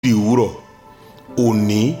ìwúrọ̀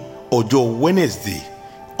òní ọjọ́ Wednesday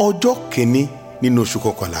ọjọ́ kìíní nínú oṣù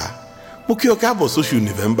kọkànlá mo kí ọ káàbọ̀ sóṣù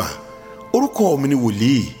November. Orúkọ mi ni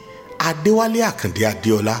Wòlíì Adéwálé Àkàndé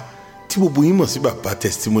Adéọlá tí gbogbo yín mọ̀ sí bàbá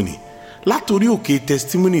testimony látòrí òkè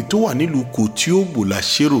testimony tó wà nílùú Kòtíòbò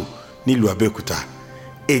Láṣẹ́rò nílùú Abẹ́òkúta.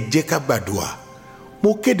 Ẹ jẹ́ ká gbàdúrà.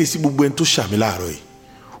 Mo kéde sí gbogbo ẹni tó ṣàmì láàárọ̀ yìí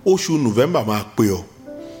oṣù November máa pé ọ.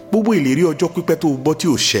 Gbogbo ìlérí ọjọ́ pípẹ́ tó gbọ́ tí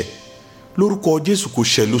ò ṣẹ lórúkọ Jésù kò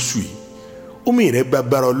ṣẹ lóṣù yìí. Omi rẹ̀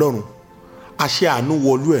gbàgbára Ọlọ́run, àṣẹ àánú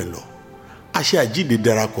wọlú ẹ̀ lọ, àṣẹ àjíǹde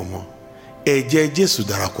darapọ̀ mọ́, ẹ̀jẹ̀ Jésù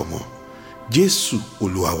darapọ̀ mọ́, Jésù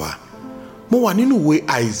Olúwa wa. Mo wà nínú ìwé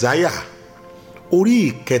Àìsáyà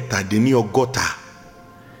orí 67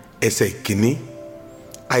 ẹsẹ̀ ìkíní.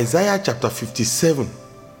 Isaiah chapter 57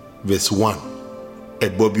 verse 1. Ẹ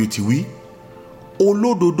gbọ́ bí ó ti wí.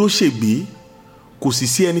 Olódodo ṣègbé, kò sì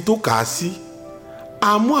sí ẹni tó kà á sí.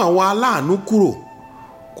 A mú àwọn aláàánú kúrò,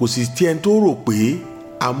 kò sì sí ẹni tó rò pé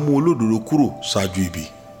a mú olódodo kúrò ṣáájú ibi.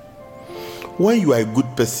 When you are a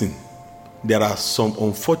good person, there are some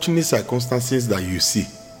unfortunate circumstances that you see.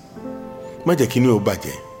 Má jẹ́ kí inú ẹ ó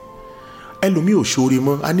bàjẹ́. Ẹlòmíì ò ṣoore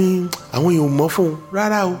mọ́, a ní àwọn èèyàn ò mọ̀ fún un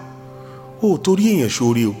rárá o. Ó torí èèyàn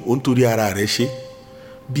ṣoore o, ó ń torí ara rẹ̀ ṣe.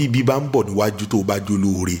 Bí ibi bá ń bọ̀ níwájú tó bá jó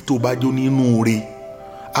lóore, tó bá jó nínú oore,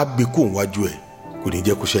 á gbé kó níwájú ẹ̀, kò ní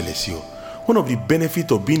jẹ́ kó ṣẹlẹ̀ sí ọ. One of the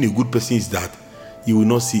benefits of being a good person is that you will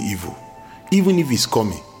not see evil. Even if it's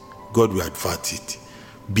coming, God will avert it.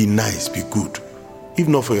 Be nice, be good. If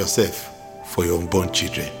not for yourself, for your unborn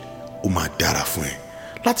children. Ó máa dára fún ẹ.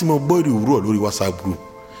 Láti mọ gbọ́ ìrì òwúrọ̀ lórí WhatsApp group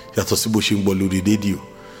yàtọ̀ sí bó ṣe ń gbọ́ lórí rédíò.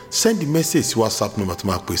 Send the message sí WhatsApp number tó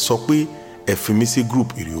máa pè sọ pé ẹ fi mí sí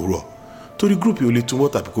group ìrì òwúrọ̀. Torí group yìí ó lè túbọ̀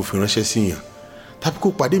tàbí kó fi ránṣẹ́ sí yàn. Tàbí kó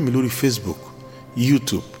pàdé mi lórí Facebook,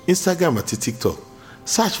 YouTube, Instagram àti TikTok.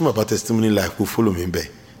 Search fún bàbá testimony live kó follow mi bẹ́ẹ̀.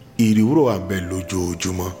 Ìrì òwúrọ̀ wà bẹ́ẹ̀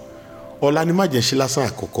lójoojúmọ́. Ọ̀la ni má jẹ́ ṣe lásán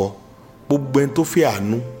àkọ́kọ́. Gbogbo ẹni tó fẹ́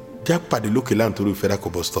àánú já pàdé lókè láǹ torí Federal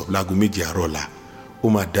bus stop láago 7 àárọ̀ ọ̀la. Ó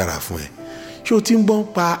máa dára fún ẹ. Ṣé o ti ń gbọ́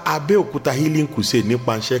pa Abẹ́òkúta Healing Crusade ní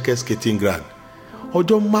Panṣẹ́kẹ́ Skating Ground?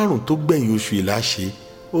 Ọjọ́ 5 tó gbẹ̀yìn oṣù yìí láṣẹ.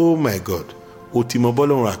 Oh my God, o ti mọ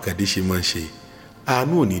bọ́lọ́run àkàndé ṣe máa ń ṣe.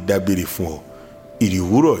 Àánú ò ní dágbére fún ọ. Ìrì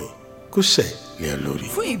òwúrọ̀ yìí kó ṣẹ lé ọ lórí.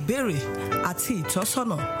 Fún ìbéèrè àti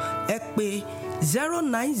ìtọ́sọ́nà ẹ pè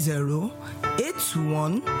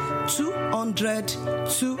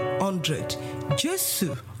 090-81-200-200. Jésù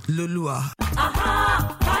lolúwa.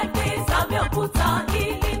 Five days Abẹ́òkúta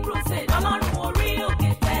Healing Crusade. Ọlọ́run orí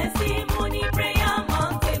òkè testimony prayer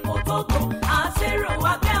mountain kò tó tó. Àṣẹrò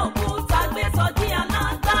Abẹ́òkúta gbé sọjí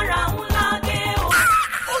alágbára ńlá dé o.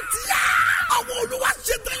 Ó ti yá! Àwọn Olúwa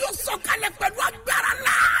ṣetán yóò sọ̀kalẹ̀ pẹ̀lú agbára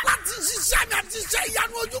ńlá láti ṣiṣẹ́ àmì àti iṣẹ́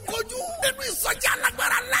ìyanu ojúkojú nínú ìsọjí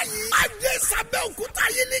alágbára ńlá yìí. Five days Abẹ́òkúta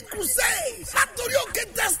Healing Crusade. Látòrí òkè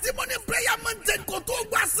testimony prayer mountain kò tó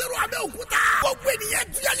gba Àṣẹrò Abẹ́òkúta. Gbogbo ènìyàn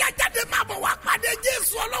tí yọ jáde máa bọ̀ wá pàdé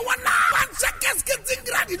Jésù ọlọ́wọ́ náà. Panṣẹ́kẹ́ Skating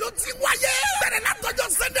Ground ló ti wáyé. Bẹ̀rẹ̀ látọjọ́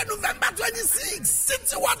Sunday November 26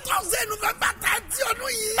 títí wọ Thursday November 30 ọdún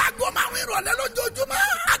yìí. Láago 5 ìrọ̀lẹ́ lójoojúmọ́.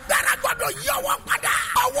 Agbára gbọ́dọ̀ yí ọwọ́ padà.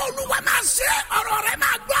 Ọwọ́ Olúwa máa ṣe ọ̀rọ̀ rẹ̀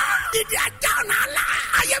máa gbọ́. Ìdí ajá ọ̀nà àlá.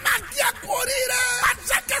 Ayé máa kí ẹ kú oríire.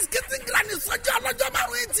 Panṣẹ́kẹ́ Skating Ground ìsọjí ọlọ́jọ́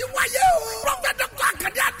 5 yìí ti wáyé o. Prophet Dr.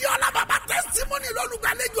 Àkàndé Adéọlá bàbá testimony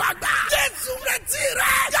lólùgbàlejò àgbà. Jésù retí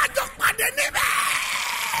rẹ̀. Yájọ́ pàdé níbẹ̀.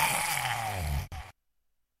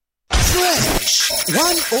 Fresh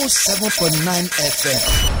 107.9 FM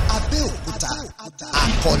Abẹ́òkúta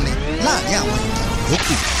akọni láàrin àwọn ìtàn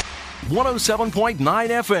yòókù.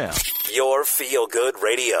 107.9 FM, your feel-good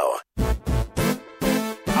radio.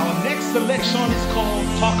 Our next selection is called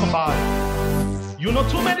Talk About It. You know,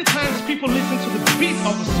 too many times people listen to the beat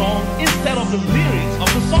of the song instead of the lyrics of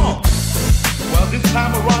the song. Well, this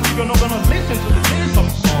time around, if you're not going to listen to the lyrics of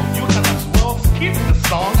the song, you can as well skip the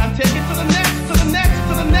song and take it to the next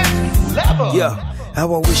level. Yeah,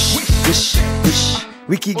 how I wish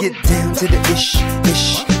we could get down to the ish.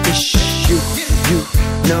 You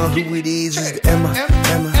know who it is the Emma,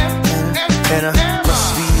 and I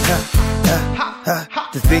must be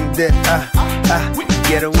to think that I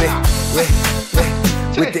get away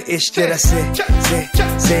with the ish that I say,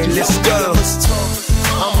 let's go.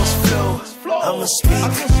 I must flow, I must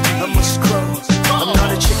speak, I must grow. I'm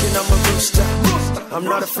not a chicken, I'm a rooster. I'm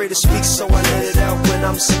not afraid to speak, so I let it out when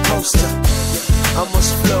I'm supposed to. I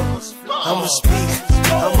must flow, I must speak,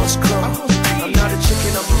 I must grow. I'm not a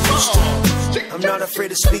chicken, I'm a rooster. I'm not afraid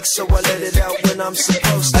to speak, so I let it out when I'm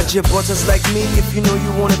supposed to. I just butters like me, if you know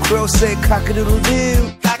you wanna crow, say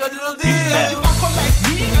cock-a-doodle-doo. Cock-a-doodle-doo. You like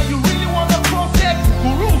me and you really wanna cross that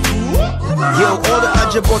guru. Yo, all the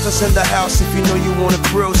Ajabotas in the house, if you know you want a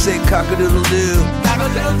crow, say cock-a-doodle-doo.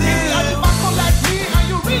 Cock-a-doodle-doo. Like me, and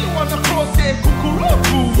you really want to cross, say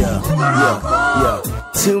cuckoo. Yeah.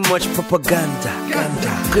 Too much propaganda.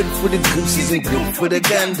 Good for the gooses and good for the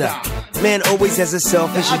gander. Man always has a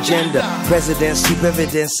selfish agenda. Presidents keep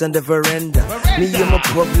evidence on the veranda. Me, I'm a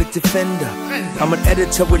public defender. I'm an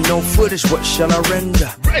editor with no footage. What shall I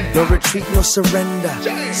render? No retreat, no surrender.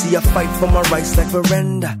 See, I fight for my rights like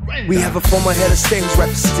veranda. We have a former head of state who's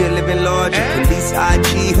rappers still living large. Police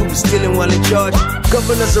IG who was stealing while in charge.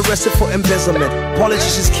 Governors arrested for embezzlement.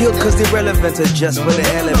 Politicians killed cause they're relevant or just for the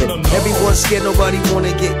hell of it. Everyone's scared, nobody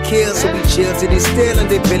wanna get killed. So we chill till they steal and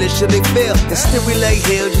they finish till they fail. And still we like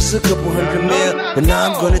hell, just a couple $100 million. But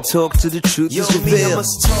now I'm gonna talk to the truth is revealed. I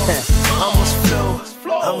must talk, I must flow,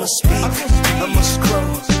 I must speak, I must grow.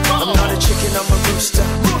 I'm not a chicken, I'm a rooster.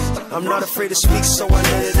 I'm not afraid to speak, so I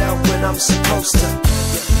let it out when I'm supposed to.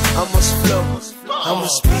 I must flow, I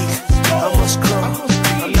must speak, I must grow.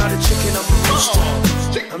 I'm not a chicken, I'm a rooster.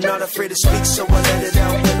 I'm not afraid to speak, so I let it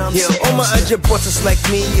out when I'm supposed to. All my Ajabotas like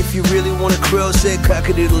me, if you really want a crow, say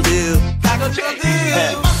cock-a-doodle-doo.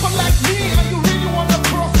 Cock-a-doodle-doo. Like me, and you really want to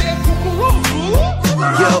cross, say cuckoo.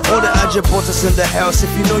 Yo, all the Ajabotas in the house,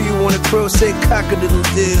 if you know you want a crow, say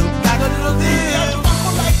cock-a-doodle-doo. Cock-a-doodle-doo.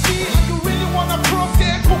 Like me, and you really want to cross,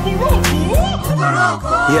 say cuckoo.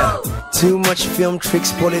 Yeah. Too much film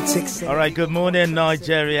tricks, politics. All right, good morning,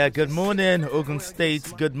 Nigeria. Good morning, Ogun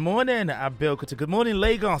State. Good morning, Abeokuta. Good morning,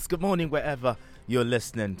 Lagos. Good morning, wherever you're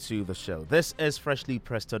listening to the show. This is Freshly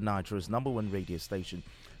Pressed on Nigeria's #1 radio station,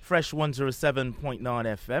 Fresh 107.9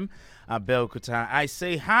 FM, Abeokuta. I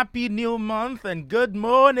say happy new month and good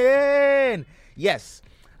morning. Yes,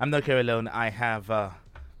 I'm not here alone. I have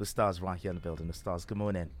the stars right here in the building. The stars, good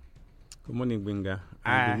morning. Good morning, Binga.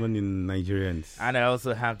 Good morning, Nigerians. And I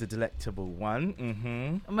also have the delectable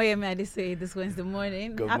one. Mayemi, I say this Wednesday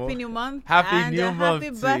morning. Happy new month. Happy new month.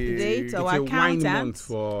 Happy birthday to our accountant,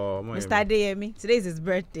 Mr. Adeyemi. Today is his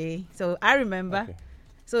birthday. So I remember. Okay.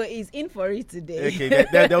 So he's in for it today. Okay,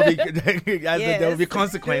 there'll be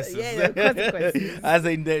consequences. Yeah, consequences. As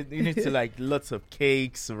in, you need to like lots of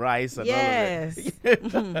cakes, rice, and all of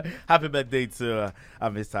it. Happy birthday to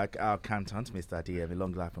Mr. Accountant, Mr. Adeyemi.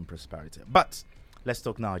 Long life and prosperity. But let's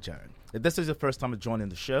talk Nigeria. If this is your first time joining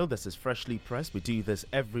the show, this is Freshly Pressed. We do this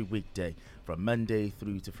every weekday from Monday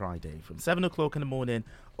through to Friday, from 7 o'clock in the morning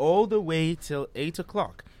all the way till 8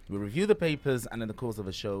 o'clock. We review the papers, and in the course of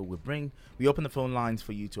the show, we open the phone lines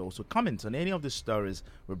for you to also comment on any of the stories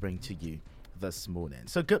we bring to you this morning.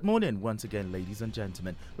 So good morning once again, ladies and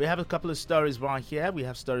gentlemen. We have a couple of stories right here. We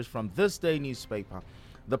have stories from This Day newspaper,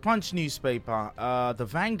 the Punch newspaper, the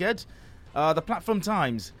Vanguard, the Platform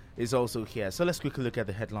Times is also here. So let's quickly look at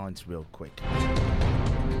the headlines real quick.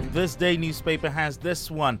 This Day newspaper has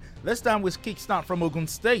this one. This time with kickstart from Ogun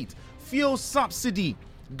State. Fuel subsidy.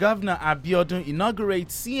 Governor Abiodun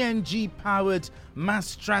inaugurates CNG-powered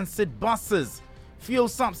mass transit buses. Fuel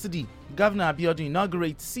subsidy. Governor Abiodun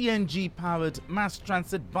inaugurates CNG-powered mass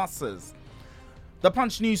transit buses. The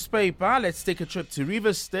Punch newspaper, let's take a trip to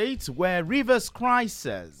Rivers State, where Rivers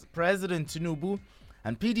crisis. President Tinubu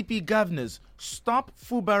and PDP governors stop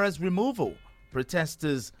Fubara's removal.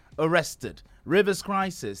 Protesters arrested. Rivers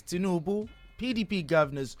crisis. Tinubu, PDP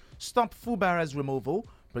governors stop Fubara's removal.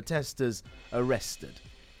 Protesters arrested.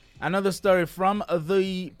 Another story from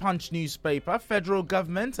the Punch newspaper. Federal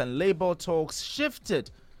government and Labour talks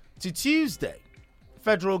shifted to Tuesday.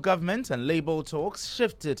 Federal government and Labour talks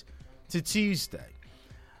shifted to Tuesday.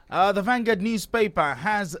 The Vanguard newspaper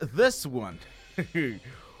has this one.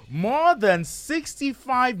 More than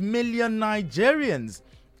 65 million Nigerians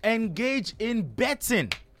engage in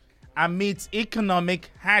betting amidst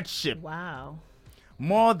economic hardship. Wow.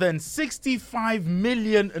 More than 65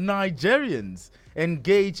 million Nigerians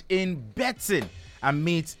engage in betting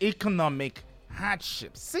amidst economic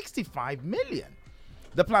hardship. 65 million.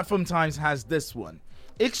 The Platform Times has this one.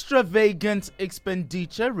 Extravagant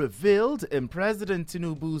expenditure revealed in President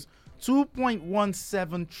Tinubu's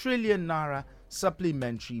 2.17 trillion naira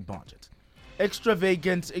supplementary budget.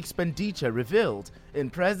 Extravagant expenditure revealed in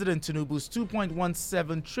President Tinubu's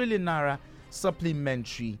 2.17 trillion naira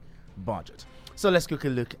supplementary budget. So let's quickly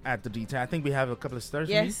look at the detail. I think we have a couple of stories.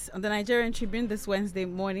 Yes, on the Nigerian Tribune this Wednesday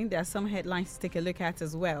morning, there are some headlines to take a look at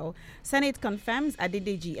as well. Senate confirms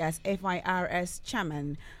Adedeji as FIRS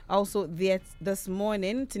chairman. Also, this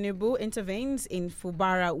morning, Tinubu intervenes in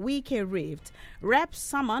Fubara Wike rift. Reps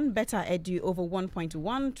summon better edu over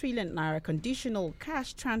 1.1 trillion naira conditional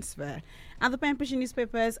cash transfer. And the pen pushing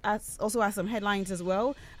newspapers also has some headlines as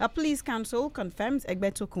well. A police council confirms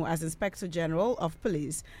Egbetokun as Inspector General of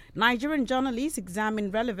Police. Nigerian journalists examine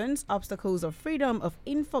relevance obstacles of Freedom of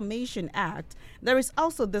Information Act. There is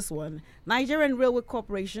also this one. Nigerian Railway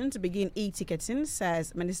Corporation to begin e-ticketing,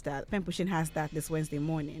 says Minister. Pen pushing has that this Wednesday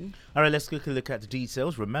morning. All right, let's quickly look at the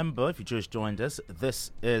details. Remember, if you just joined us, this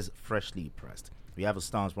is Freshly Pressed. We have the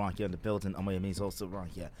stars right here in the building. Amoyemi is also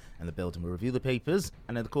right here in the building. We'll review the papers,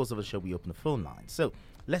 and in the course of the show, we open the phone line. So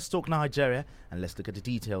let's talk Nigeria, and let's look at the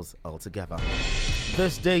details altogether.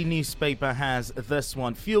 This day newspaper has this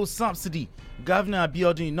one. Fuel subsidy. Governor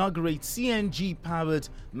Abiodun inaugurates CNG-powered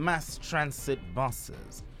mass transit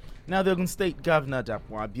buses. Now, the Ogun State Governor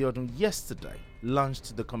Dapo Abiodun yesterday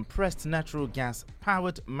launched the compressed natural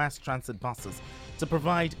gas-powered mass transit buses to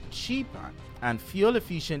provide cheaper and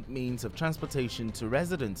fuel-efficient means of transportation to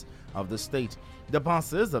residents of the state. The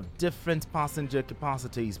buses of different passenger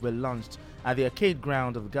capacities were launched at the arcade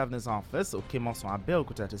ground of the governor's office, Okemoso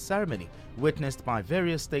Abeokuta, at a ceremony witnessed by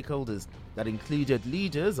various stakeholders that included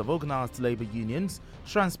leaders of organized labor unions,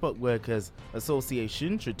 transport workers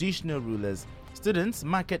association, traditional rulers, students,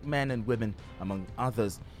 market men and women, among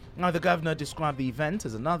others. Now, the governor described the event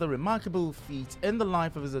as another remarkable feat in the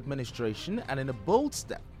life of his administration and in a bold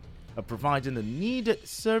step of providing the needed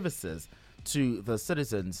services to the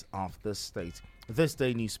citizens of the state. This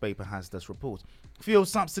day newspaper has this report. Fuel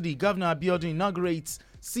subsidy. Governor Abiodun inaugurates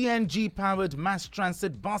CNG-powered mass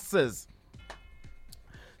transit buses.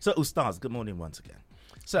 So, Ustaz, good morning once again.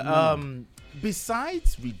 So,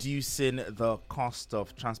 besides reducing the cost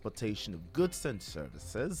of transportation of goods and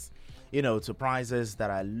services, to prices that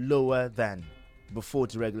are lower than before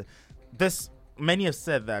the regular, many have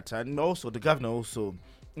said that, and also the governor also,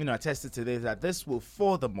 attested to this, that this will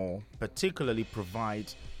furthermore particularly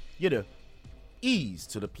provide, ease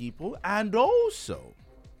to the people and also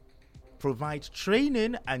provide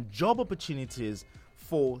training and job opportunities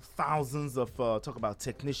for thousands of, talk about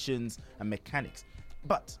technicians and mechanics.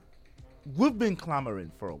 But we've been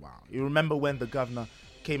clamoring for a while. You remember when the governor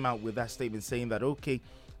came out with that statement saying that, okay,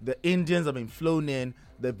 the Indians have been flown in,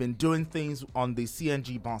 they've been doing things on the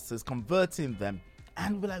CNG buses, converting them,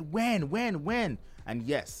 and we're like, when? And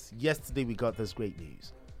yes, yesterday we got this great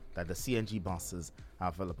news that the CNG buses are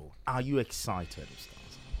available. Are you excited,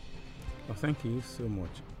 Ustaz? Well, thank you so much.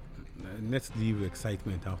 Let's leave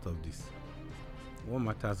excitement out of this. What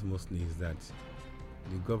matters mostly is that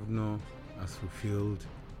the governor has fulfilled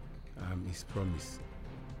his promise.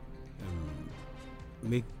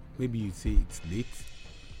 Maybe you say it's late,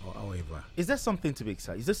 or however. Is there something to be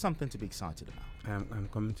excited? Is there something to be excited about? I'm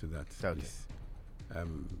coming to that. Okay. Yes.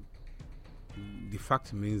 The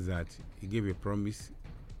fact means that he gave a promise,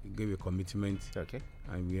 he gave a commitment, okay,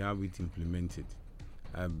 and we have it implemented.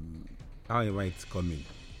 However, it's coming,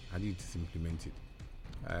 and it is implemented.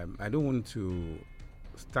 I don't want to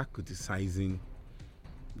start criticizing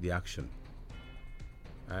the action.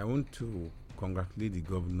 I want to congratulate the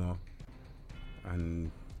governor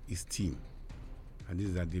and his team, and this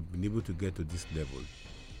is that they've been able to get to this level.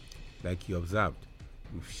 Like you observed,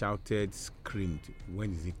 we've shouted, screamed,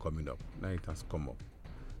 when is it coming up? Now it has come up.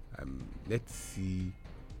 Let's see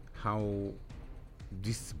how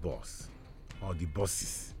this boss or the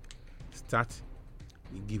bosses start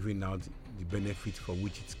giving out the benefit for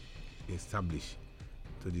which it's established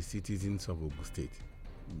to the citizens of Ogun State.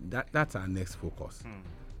 That's our next focus.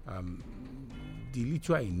 The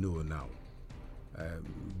little I know now,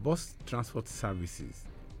 bus transport services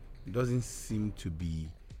doesn't seem to be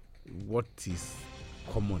what is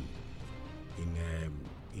common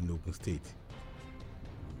in Ogun State.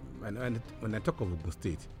 And when I talk of Ogun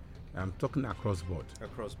State, I'm talking across board.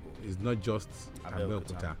 Across board. It's not just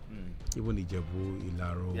Abeokuta. Even Ijebu,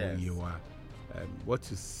 Ilaro, Yewa. What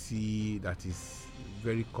you see that is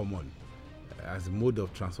very common as mode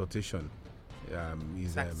of transportation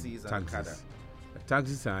is taxis.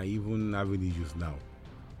 Taxis are even having issues now.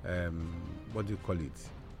 What do you call it?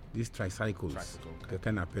 These tricycles, the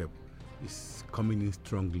kind of pep, is coming in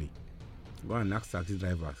strongly. Go and ask taxi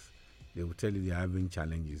drivers. They will tell you they are having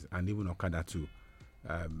challenges. And even Okada too.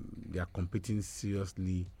 They are competing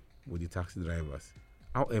seriously with the taxi drivers.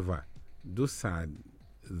 However, those are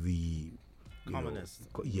the commonest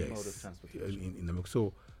mode of transportation.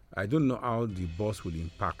 So I don't know how the bus will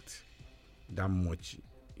impact that much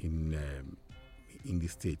in the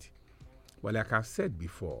state. But like I've said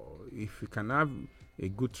before, if you can have a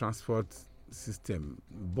good transport system,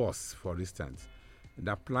 bus for instance,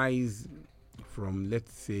 that applies from,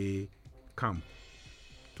 let's say, Camp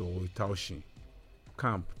to Itaoshi,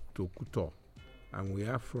 Camp to Kuto, and we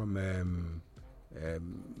are from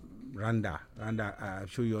Randa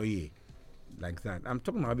Shoyoye like that. I'm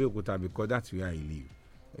talking about Abeokuta because that's where I live.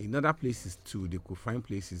 In other places too, they could find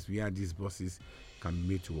places where these buses can be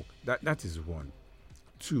made to work. That is one.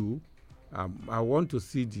 Two, I want to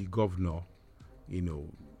see the governor,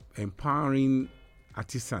 empowering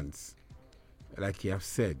artisans, like you have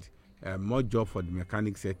said, more job for the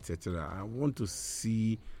mechanics, etc. I want to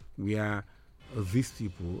see where these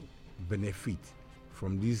people benefit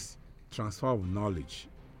from this transfer of knowledge,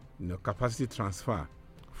 capacity transfer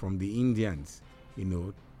from the Indians,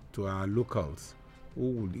 to our locals,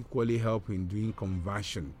 who would equally help in doing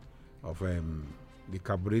conversion of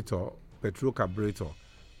the petrol carburetor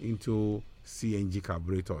into CNG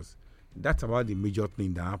carburetors. That's about the major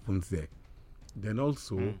thing that happens there. Then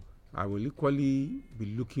also, I will equally be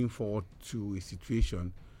looking forward to a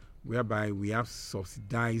situation whereby we have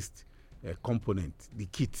subsidized component, the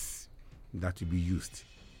kits that will be used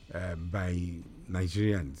by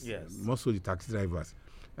Nigerians, mostly the taxi drivers.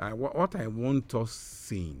 What I want us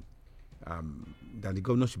seeing that the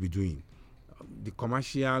government should be doing, the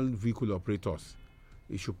commercial vehicle operators,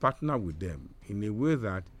 it should partner with them in a way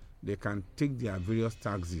that they can take their various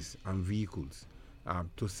taxis and vehicles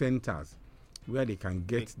to centers where they can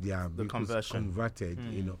get their vehicles converted,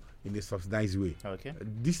 in a subsidized way. Okay.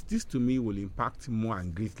 This to me will impact more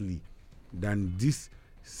and greatly than this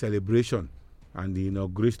celebration and the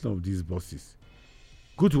inauguration of these buses.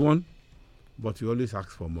 Good one, but we always ask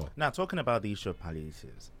for more. Now, talking about the issue of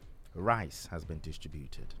palliatives, rice has been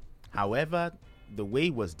distributed. However, the way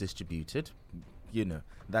it was distributed,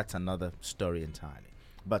 that's another story entirely.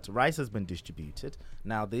 But rice has been distributed.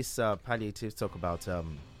 Now, this palliatives talk about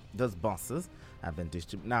those buses have been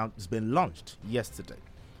distributed. Now, it's been launched yesterday.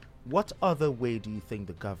 What other way do you think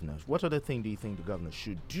the governor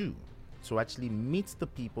should do to actually meet the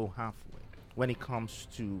people halfway when it comes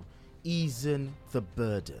to easing the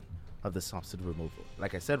burden of the subsidy removal?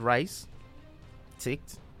 Like I said, rice,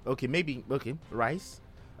 ticked. Rice,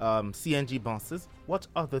 CNG buses. What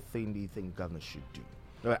other thing do you think the governor should do?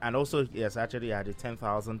 And also, yes, actually added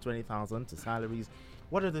 10,000, 20,000 to salaries.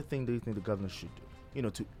 What other thing do you think the governor should do,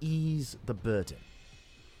 to ease the burden?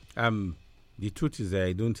 The truth is that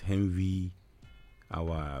I don't envy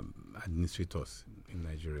our administrators in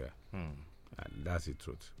Nigeria. That's the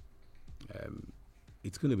truth.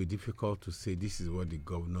 It's going to be difficult to say this is what the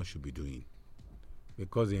governor should be doing,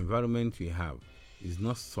 because the environment we have is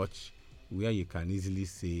not such where you can easily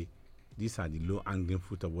say these are the low-hanging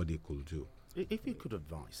fruit of what they could do. If you could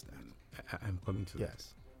advise that. I'm coming to that.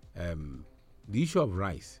 Yes. The issue of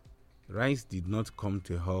rice did not come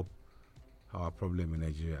to help our problem in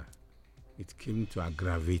Nigeria. It came to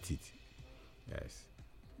aggravate it. Yes.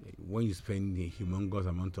 When you spend a humongous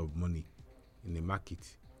amount of money in the market,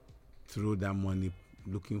 throw that money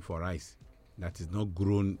looking for rice that is not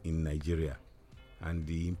grown in Nigeria, and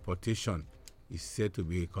the importation is said to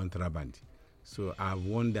be a contraband. So I've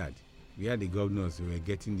wondered where the governors were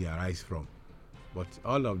getting their rice from. But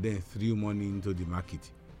all of them threw money into the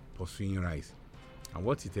market pursuing rice. And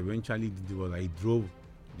what it eventually did was it drove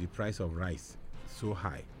the price of rice so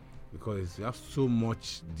high because you have so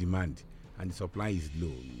much demand and the supply is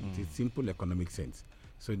low. It's a simple economic sense.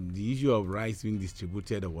 So the issue of rice being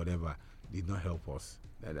distributed or whatever did not help us.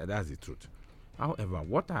 That's the truth. However,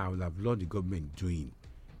 what I would have loved the government doing,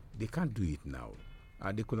 they can't do it now.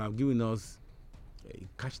 They could have given us a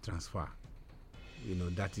cash transfer,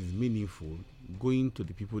 that is meaningful, going to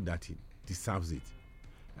the people that it deserves it.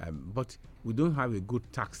 But we don't have a good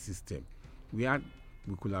tax system. We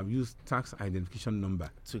could have used tax identification number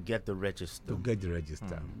to get the register.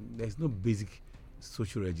 There's no basic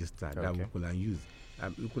social register that we could have used.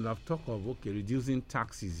 We could have talked of reducing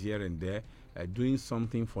taxes here and there, doing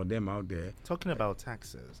something for them out there. Talking about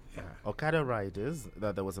taxes, Okada riders,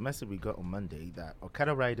 there was a message we got on Monday that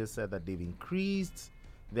Okada riders said that they've increased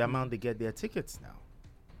the amount they get their tickets now.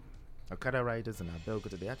 Okada riders in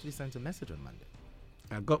Abeokuta, they actually sent a message on Monday.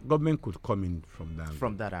 Government could come in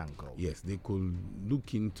from that angle. Yes, they could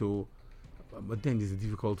look into, but then it's a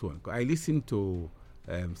difficult one. I listened to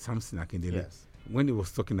Samson Akindele when he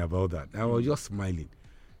was talking about that. I was just smiling.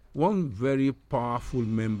 One very powerful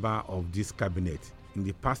member of this cabinet in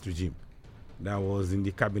the past regime that was in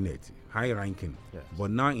the cabinet, high ranking, but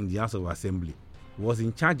now in the House of Assembly, was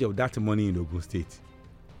in charge of that money in Ogun State.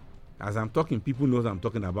 As I'm talking, people know what I'm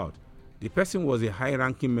talking about. The person was a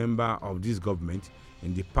high-ranking member of this government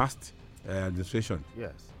in the past administration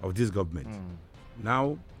of this government.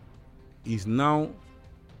 Now, is now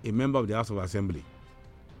a member of the House of Assembly.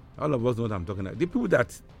 All of us know what I'm talking about. The people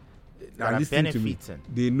that are listening to me,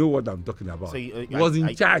 they know what I'm talking about. So he was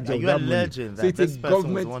in charge of that money. So it's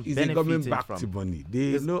a government backed money.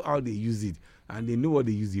 They know how they use it, and they know what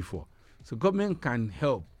they use it for. So government can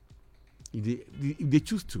help if they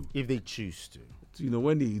choose to. If they choose to.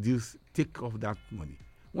 When they take off that money.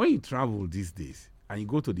 When you travel these days and you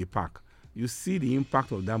go to the park, you see the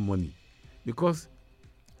impact of that money, because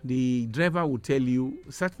the driver will tell you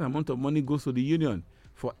a certain amount of money goes to the union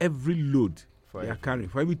for every load they are carrying,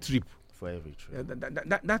 for every trip. For every trip.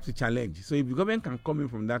 That's the challenge. So if the government can come in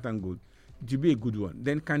from that angle, it will be a good one.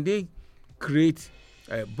 Then can they create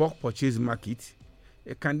a bulk purchase market?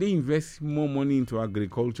 Can they invest more money into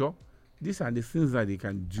agriculture? These are the things that they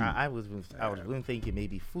can do. I was thinking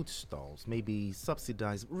maybe food stalls, maybe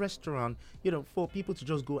subsidized restaurant, for people to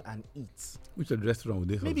just go and eat. Which restaurant would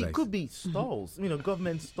they subsidize? Maybe it could be stalls,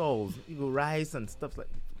 government stalls, rice and stuff like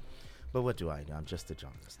that. But what do I know? I'm just a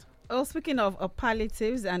journalist. Well, speaking of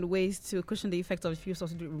palliatives and ways to cushion the effect of fuel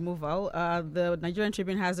subsidy removal, the Nigerian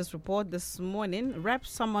Tribune has this report this morning. Rep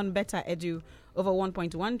summon better edu over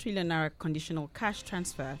 1.1 trillion naira conditional cash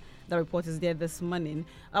transfer. The report is there this morning.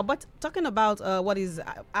 But talking about what is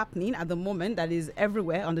happening at the moment, that is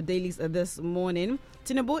everywhere on the dailies this morning,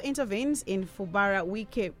 Tinubu intervenes in Fubara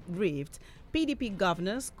Wike rift. PDP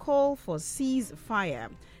governors call for ceasefire.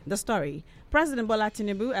 The story. President Bola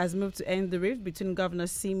Tinubu has moved to end the rift between Governor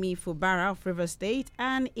Simi Fubara of Rivers State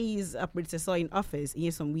and his predecessor in office,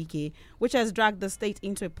 Nyesom Wike, which has dragged the state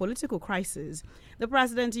into a political crisis. The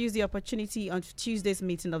president used the opportunity on Tuesday's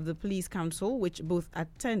meeting of the police council, which both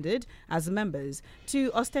attended as members,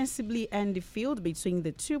 to ostensibly end the feud between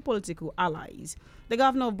the two political allies. The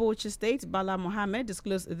governor of Bauchi State, Bala Mohammed,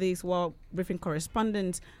 disclosed this while briefing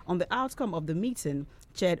correspondents on the outcome of the meeting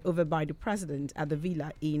chaired over by the president at the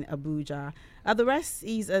villa in Abuja. The rest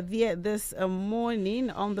is there this morning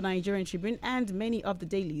on the Nigerian Tribune and many of the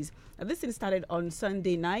dailies. This thing started on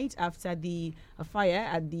Sunday night after the fire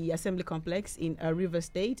at the Assembly Complex in River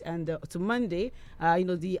State, and to Monday,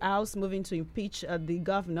 the House moving to impeach the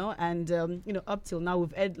governor, and up till now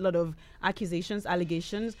we've heard a lot of accusations,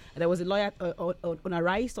 allegations. There was a lawyer on a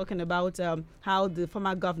rise talking about how the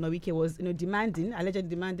former governor Wike was allegedly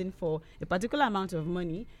demanding for a particular amount of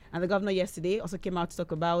money. And the governor yesterday also came out to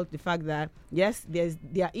talk about the fact that, yes, there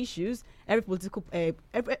are issues. Every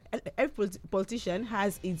politician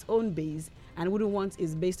has its own base and wouldn't want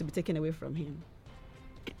his base to be taken away from him.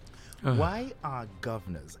 Why are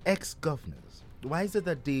governors, ex-governors, why is it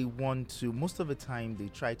that they want to, most of the time they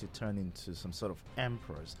try to turn into some sort of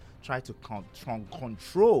emperors, try to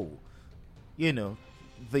control,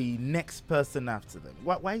 the next person after them?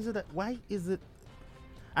 Why is it?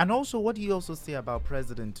 And also, what do you also say about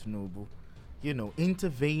President Tinubu,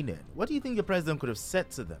 intervening? What do you think the president could have said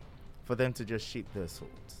to them for them to just sheath their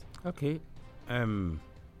swords? Okay.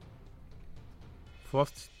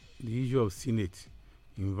 First, the issue of Senate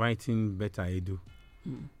inviting better edu.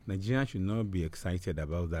 Nigerians should not be excited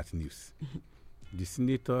about that news. The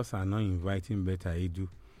senators are not inviting better edu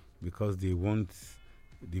because they want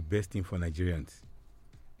the best thing for Nigerians.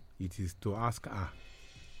 It is to ask,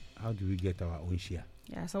 how do we get our own share?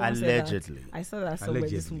 Yeah, allegedly. I saw that somewhere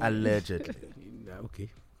this morning. Allegedly. Okay.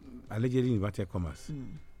 Allegedly inverted commas.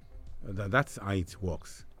 That's how it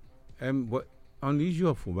works. But on the issue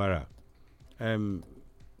of Fubara,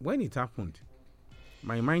 when it happened,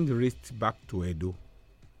 my mind raced back to Edo,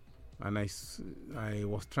 and I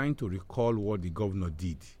was trying to recall what the governor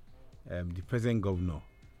did. The present governor,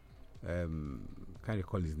 can't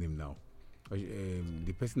recall his name now.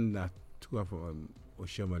 The person that took up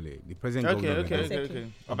Oshomole, the present governor. Okay.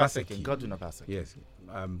 Obaseki. Godwin Obaseki. Yes.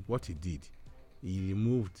 What he did, he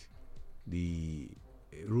removed the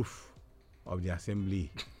roof of the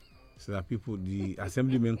assembly so that the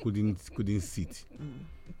assemblymen couldn't sit.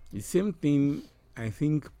 The same thing, I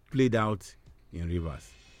think, played out in Rivers.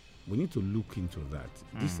 We need to look into that.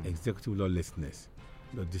 This executive lawlessness,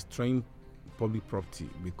 the destroying public property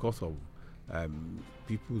because of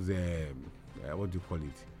people's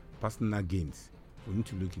personal gains. We need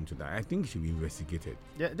to look into that. I think it should be investigated.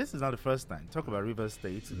 Yeah, this is not the first time. Talk about Rivers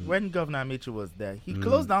State. When Governor Amici was there, he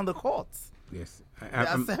closed down the courts. Yes.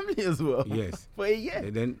 The assembly as well. Yes. For a year.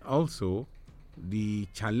 And then also, the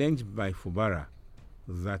challenge by Fubara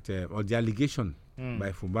that, or the allegation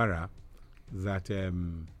by Fubara that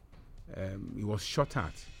he was shot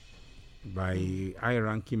at by a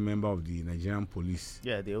high-ranking member of the Nigerian police.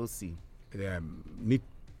 Yeah, the OC. Need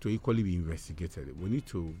to equally be investigated. We need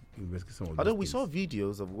to investigate some of those Although we things. saw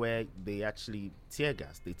videos of where they actually tear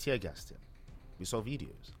gassed him. We saw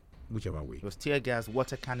videos. Whichever way. It was tear gas,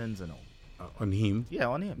 water cannons and all. On him? Yeah,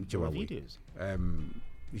 on him. Whichever way. Videos.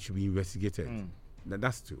 It should be investigated.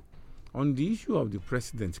 That's true. On the issue of the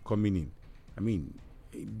president coming in, I mean,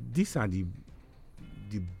 these are the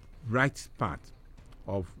right part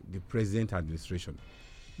of the present administration.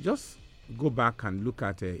 Just go back and look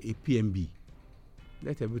at a PMB.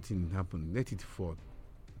 Let everything happen. Let it fall.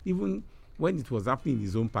 Even when it was happening in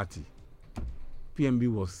his own party,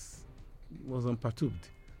 PMB was unperturbed.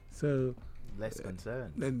 So less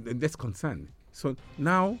concerned. Less concerned. So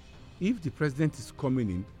now, if the president is coming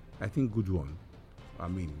in, I think good one. I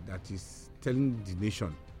mean, that is telling the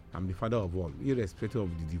nation, I'm the father of all, irrespective of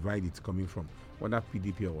the divide it's coming from, whether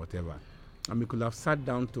PDP or whatever. And we could have sat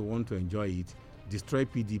down to want to enjoy it, destroy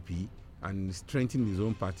PDP, and strengthen his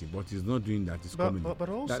own party, but he's not doing that. He's coming. But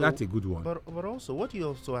also, that's a good one. But also, what do you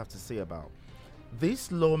also have to say about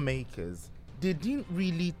these lawmakers? They didn't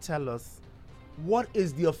really tell us what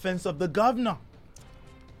is the offense of the governor.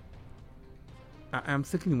 I'm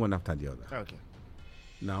taking one after the other. Okay.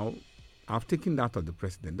 Now, I've taken that of the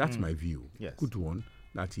president. That's my view. Yes. Good one.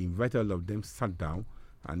 That he invited all of them, sat down,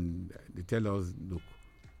 and they tell us, look,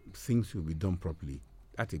 things will be done properly.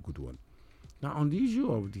 That's a good one. Now, on the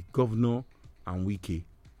issue of the governor and Wike,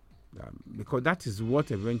 because that is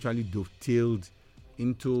what eventually dovetailed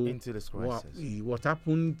into this crisis. What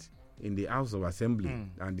happened in the House of Assembly,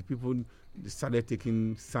 and the people started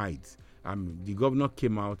taking sides. The governor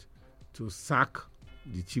came out to sack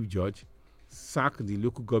the chief judge, sack the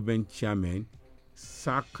local government chairman,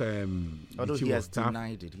 sack although the chief he has of staff.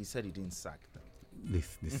 denied it. He said he didn't sack them.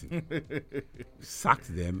 Listen.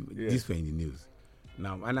 Sacked them. Yes. This were in the news.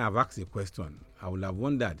 Now, and I've asked a question. I would have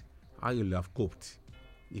wondered how you would have coped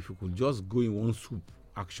if you could just go in one swoop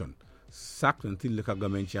action, sack 20 local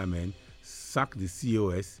government chairmen, sack the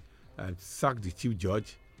COS, sack the chief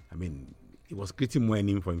judge. I mean, he was creating more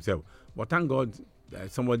name for himself. But thank God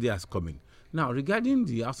somebody has come in. Now, regarding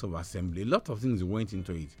the House of Assembly, a lot of things went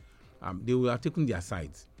into it. They were taking their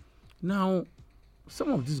sides. Now,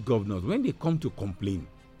 some of these governors, when they come to complain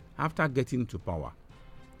after getting to power,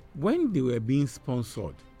 when they were being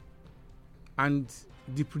sponsored and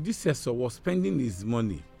the predecessor was spending his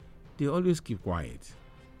money, they always keep quiet.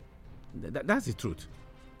 That's the truth.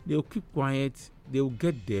 They'll keep quiet, they'll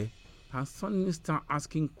get there and suddenly start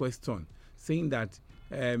asking questions, saying that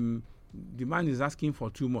the man is asking for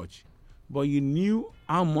too much. But you knew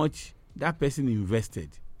how much that person invested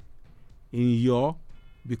in your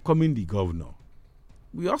becoming the governor.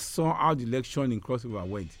 We all saw how the election in Crossover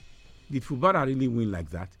went. Did Fubara really win like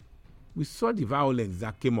that? We saw the violence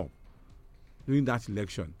that came up during that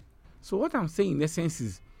election. So what I'm saying in essence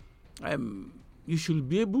is you should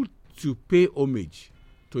be able to pay homage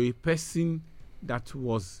to a person that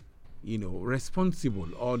was, responsible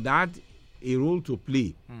or that had a role to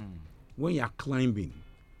play when you are climbing.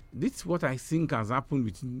 This is what I think has happened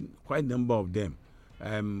with quite a number of them.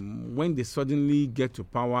 When they suddenly get to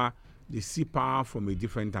power, they see power from a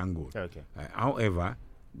different angle. Okay. However,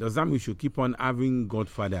 does that mean we should keep on having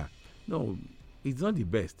Godfather? No, it's not the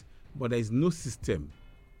best. But there is no system,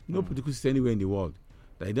 no political system anywhere in the world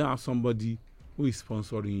that you don't have somebody who is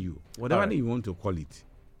sponsoring you. Whatever you want to call it.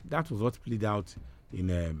 That was what played out in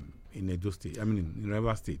Edo State. I mean, in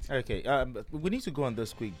Rivers State. Okay, we need to go on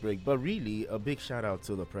this quick break, but really a big shout out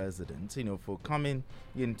to the president, for coming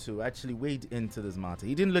in to actually wade into this matter.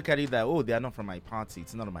 He didn't look at it that, they are not from my party,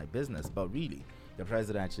 it's none of my business, but really, the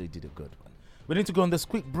president actually did a good one. We need to go on this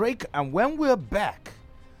quick break, and when we're back,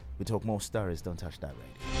 we talk more stories. Don't touch that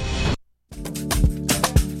radio.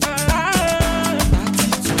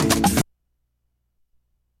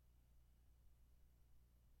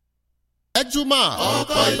 Ejuma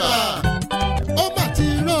ọkọ ibà ó bá ti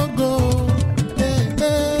rògo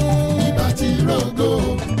ibà ti rògo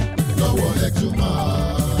lọ́wọ́ Ejuma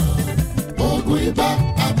oògùn ibà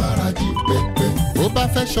abàràjì pépé ó bá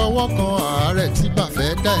fẹ́ ṣọwọ́ kan àárẹ̀ tí bá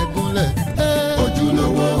fẹ́ dá ẹ gúnlẹ̀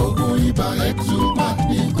ojúlówó oògùn ibà Ejuma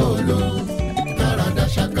ní kòló dáradá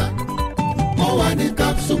ṣáká ó wà ní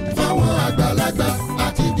capsule fáwọn àgbàlagbà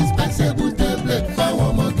àti dispensable tablet fáwọn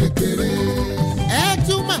ọmọ kékeré.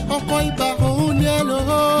 Ejuma ọkọ ibà òun ni ẹ lò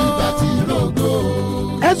ó. Ibà ti rògo.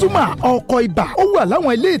 Ejuma ọkọ̀ ibà ó wà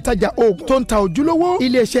láwọn ilé ìtajà oògùn tó ń ta ojúlówó.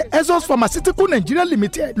 Iléeṣẹ́ Ezos Pharmaceutical Nigeria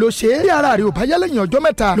Limited ló ṣe é. Bí ara rẹ̀ ò bá yá lẹ́yìn ọjọ́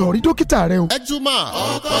mẹ́ta, lọ rí dókítà rẹ o. Ejuma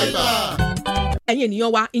ọkọ̀ ibà. Ẹ̀yin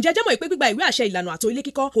ènìyàn wa, ǹjẹ́ jẹ́ mọ̀ pé gbígba ìwé àṣẹ ìlànà àtò ilé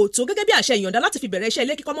kíkọ́ kò tó gẹ́gẹ́ bí àṣẹ ìyọ̀ǹda láti fi bẹ̀rẹ̀ iṣẹ́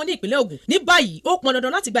ilé kíkọ́ mọ́ ní ìpínlẹ̀ Ògùn. Ní báyìí, ó pọn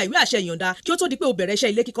dandan láti gba ìwé àṣẹ ìyọ̀ǹda kí ó tó di pé o bẹ̀rẹ̀ iṣẹ́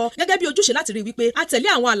ilé kíkọ́ gẹ́gẹ́ bí ojúṣe láti rí wípé a tẹ̀lé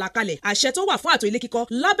àwọn àlàkalẹ̀ àṣẹ tó wà fún àtò ilé kíkọ́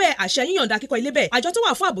lábẹ́ àṣẹ yíyọ̀ǹda kíkọ́ ilé bẹ́ẹ̀. Àjọ tó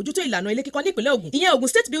wà fún àbójútó ìlànà ilé kíkọ́ ní ìpínlẹ̀ Ògùn, ìyẹn Ògùn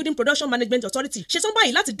State Building Production Management Authority, ṣetán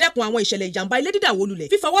báyìí láti dẹ́kun àwọn ìṣẹ̀lẹ̀ ìjàmbá ilé dídà wó lulẹ̀,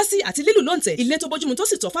 fífọwọ́ sí àti lílù lóǹtẹ̀ ilé tó bójúmu tó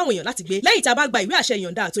sì tọ́ fáwọn èèyàn láti gbé. Lẹ́yìn tá a bá gba ìwé àṣẹ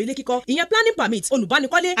ìyọ̀ǹda àtò ilé kíkọ́, ìyẹn planning permit,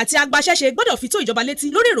 olùbánikọ́lé àti agbaṣẹ́ṣe gbọ́dọ̀ fi tó ìjọba létí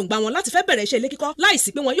lórí èròǹgbà wọn láti fẹ́ bẹ̀rẹ̀ iṣẹ́ ilé kíkọ́ kíkọ́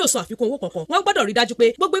láìsí pé wọn yóò san àfikún owó kankan. Wọ́n gbọ́dọ̀ rí dájú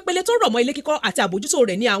pé gbogbo ìpele tó rọ̀ mọ́ ilé kíkọ́ àti àbójútó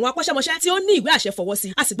rẹ̀ ni àwọn akọ́ṣẹ́mọṣẹ́ tí ó ní ìwé àṣẹ fọwọ́ sí.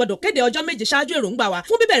 A sì gbọ́dọ̀ kéde ọjọ́ méje ṣáájú èròǹgbà wa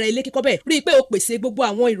fún bíbẹ̀rẹ̀ ilé kíkọ́ bẹ́ẹ̀. Rí i pé o pèsè gbogbo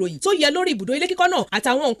àwọn ìròyìn tó yẹ lórí ibùdó ilé kíkọ́ náà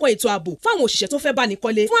àtàwọn nǹkan ètò ààbò fáwọn òṣìṣẹ́ tó fẹ́ bá ní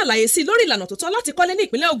kọ́lé. Fún àlàyé sí lórí ìlànà tó tọ́ láti kọ́lé ní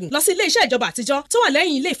ìpínlẹ̀ Ògùn, lọ sí ilé iṣẹ́ ìjọba àtijọ́ tó wà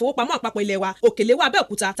lẹ́yìn ilé ìfowópamọ́ àpapọ̀ ilé wa, Òkèléwà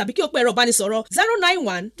Abẹ́òkúta, tàbí kí o pe ẹ̀rọ ìbánisọ̀rọ̀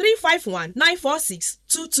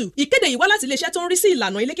 091-351-94622. Ìkéde yìí wá láti ilé iṣẹ́ tó ń rí sí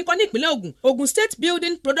ìlànà ilé kíkọ́ ní ìpínlẹ̀ Ògùn, Ogun State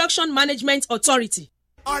Building Production Management Authority.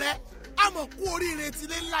 Ọ̀rẹ́, a mọ̀ kú oríire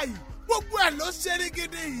tilé ńlá yìí. Gbogbo ẹ̀ ló ṣe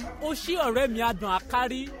régédé yìí. Ó ṣí ọ̀rẹ́ mi adùn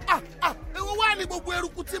àkárí. Èwo wá ní gbogbo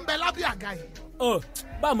eruku tí ń bẹ lábẹ́ àga yìí?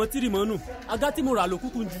 Bá a mọ̀ tìrì mọ́nù, àga tí mo rà ló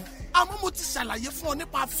kúkú jù. Àmọ́ mo ti ṣàlàyé fún ọ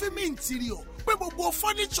nípa Fimi Interior pé gbogbo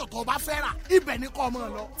fọ́níṣọ̀ tó bá fẹ́ rà ibẹ̀ ni kó máa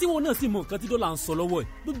lọ. Tí wọn náà sì mọ nǹkan tí dọ́là ń sọ lọ́wọ́ ẹ̀,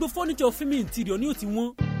 gbogbo fọ́níṣọ̀ Fimi Interior ni ó ti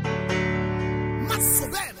wọ́n. Má sọ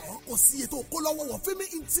bẹ́ẹ̀ mọ́, kò sí iye tó kó lọ́wọ́ wọ Fimi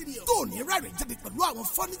Interior tó ní rẹ́rìn jáde pẹ̀lú àwọn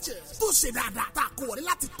furnitures tó ṣe dáadáa tá a kó wọlé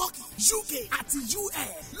láti Turkey, UK àti US.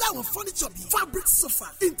 Láwọn furniture bíi fabric sofa,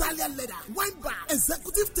 Italian leather, wine bar,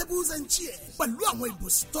 executive tables and chairs pẹ̀lú àwọn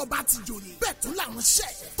ibùsùn tó bá ti jòyè. Bẹ́ẹ̀ tún làwọn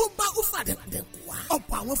ṣẹ́ tó bá ó fàdẹ̀kùdẹ̀kù wá.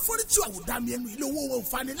 Ọ̀pọ̀ àwọn furniture àwòdàmì ẹnu ilé owó wọn ò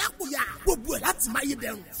fani lápòyà. Gbogbo ẹ̀ láti máa yé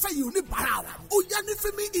dẹrùn fẹ́yìn oníbàárà wa. Ó yá ní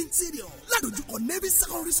Fimi Interior ládojúkọ Navy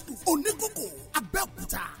Secondary School, Oníkókó,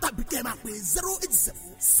 Abẹ́òkúta tàbí kẹ́ ẹ máa pè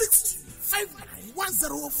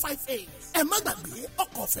 08062591058. Ẹ má gbàgbé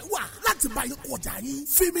ọkọ̀ ọ̀fẹ́ wà láti bá yín kọjá yín.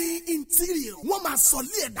 Fimi Interior wọ́n máa sọ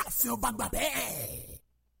lé ẹ̀dá fi ọba gbà bẹ́ẹ̀.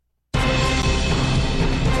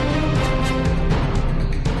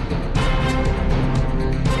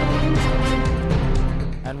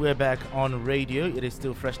 And we're back on radio. It is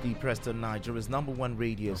still freshly pressed on Nigeria's #1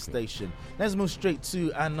 radio station. Let's move straight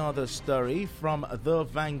to another story from the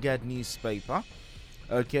Vanguard newspaper.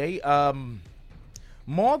 Okay,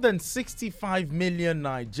 more than 65 million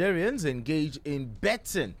Nigerians engage in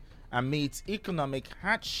betting amid economic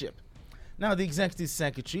hardship. Now, the Executive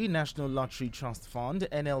Secretary, National Lottery Trust Fund,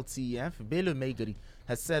 NLTF, Bello Megari,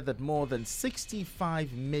 has said that more than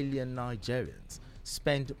 65 million Nigerians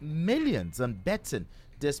spend millions on betting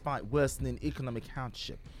despite worsening economic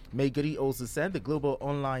hardship. Megari also said the global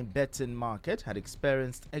online betting market had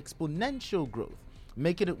experienced exponential growth,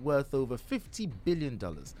 making it worth over $50 billion.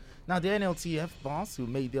 Now, the NLTF boss, who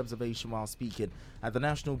made the observation while speaking at the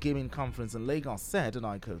National Gaming Conference in Lagos, said, and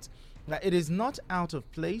I quote, that it is not out of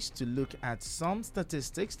place to look at some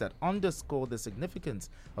statistics that underscore the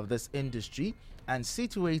significance of this industry and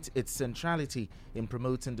situate its centrality in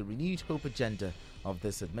promoting the renewed hope agenda of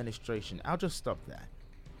this administration. I'll just stop there.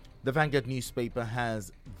 The Vanguard newspaper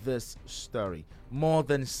has this story. More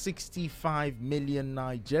than 65 million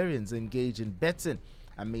Nigerians engage in betting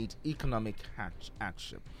amid economic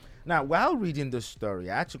hardship. Now, while reading this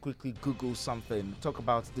story, I had to quickly Google something, talk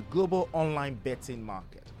about the global online betting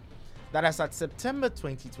market. That as at September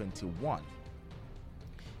 2021,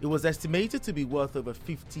 it was estimated to be worth over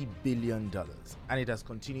 $50 billion, and it has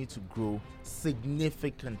continued to grow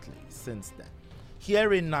significantly since then.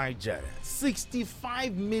 Here in Nigeria,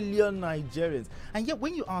 65 million Nigerians. And yet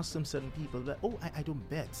when you ask some certain people, like, oh, I don't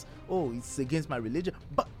bet. Oh, it's against my religion.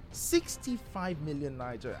 But 65 million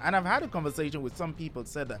Nigerians. And I've had a conversation with some people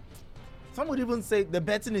said that some would even say the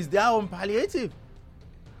betting is their own palliative.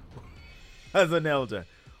 As an elder,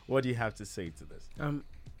 what do you have to say to this?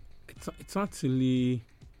 It's not really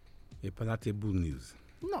a palatable news.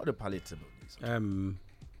 Not a palatable news.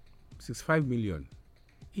 65 million.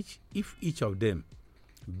 If each of them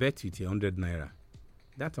bet with 100 naira,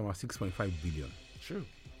 that's about 6.5 billion. True.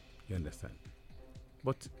 You understand?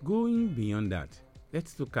 But going beyond that,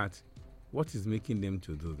 let's look at what is making them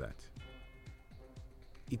to do that.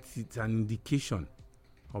 It's an indication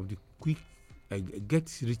of the quick, get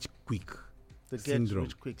rich quick syndrome.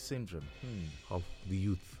 Get rich quick syndrome of the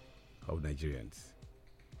youth of Nigerians.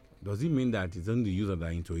 Does it mean that it's only the youth that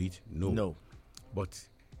are into it? No. But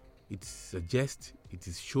it suggests, it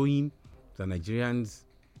is showing that Nigerians,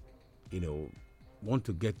 want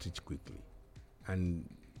to get rich quickly. And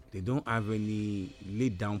they don't have any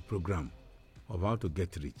laid down program of how to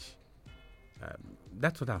get rich.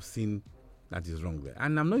 That's what I've seen that is wrong there.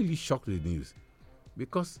 And I'm not really shocked with the news,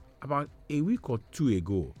 because about a week or two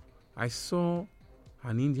ago, I saw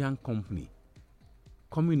an Indian company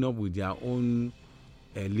coming up with their own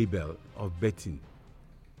label of betting.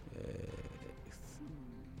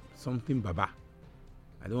 Something Baba.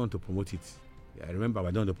 I don't want to promote it. I remember, but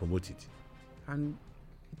I don't want to promote it. And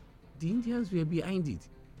the Indians were behind it.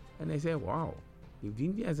 And I said, wow, if the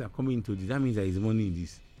Indians are coming into this, that means there is money in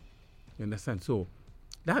this. You understand? So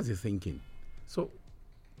that's the thinking. So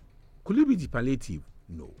could it be the palliative?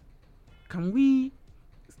 No. Can we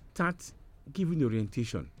start giving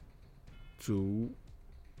orientation to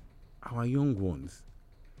our young ones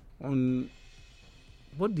on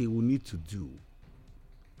what they will need to do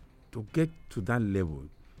to get to that level,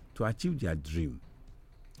 to achieve their dream.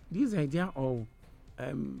 This idea of,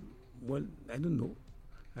 well, I don't know,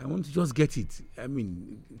 I want to just get it. I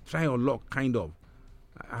mean, try your luck, kind of,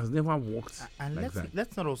 has never worked. And like that.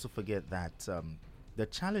 let's not also forget that the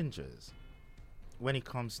challenges when it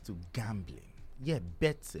comes to gambling,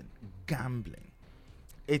 betting, gambling,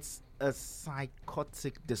 it's a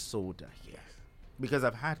psychotic disorder here. Because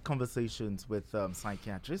I've had conversations with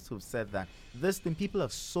psychiatrists who've said that this thing, people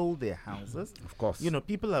have sold their houses. Of course.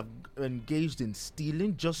 People have engaged in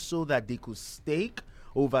stealing just so that they could stake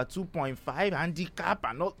over 2.5 handicap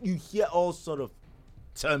and all. You hear all sort of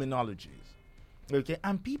terminologies. Okay,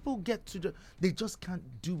 and people get to they just can't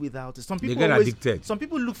do without it. Some people get addicted. Some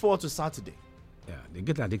people look forward to Saturday. Yeah, they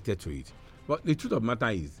get addicted to it. But the truth of the matter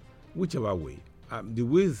is, whichever way, the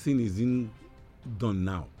way the thing is done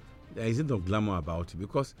now, there isn't no glamour about it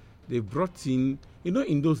because they brought in,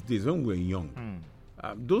 in those days when we were young,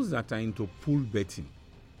 those that are into pool betting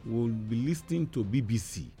will be listening to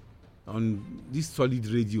BBC on this solid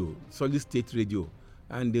state radio,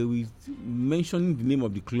 and they will mention the name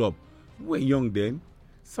of the club. We were young then.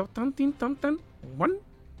 Southampton, one.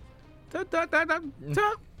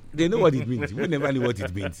 They know what it means. We never knew what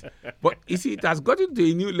it means. But you see, it has gotten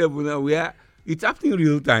to a new level now where it's happening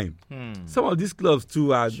real time. Some of these clubs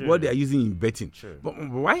too are what they are using in betting. But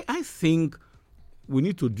why I think we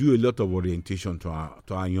need to do a lot of orientation to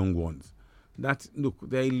our young ones. That look,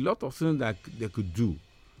 there are a lot of things that they could do,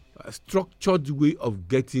 a structured way of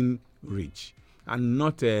getting rich, and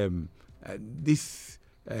not this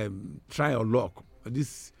try or luck,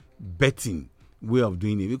 this betting way of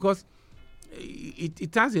doing it, because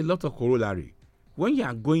it has a lot of corollary. When you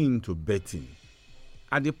are going into betting,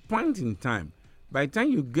 at the point in time, by the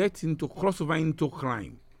time you get into crossover into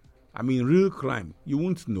crime, I mean real crime, you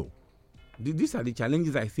won't know. These are the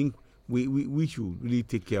challenges I think we should really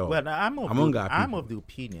take care of. Well, I'm of the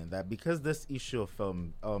opinion that because this issue of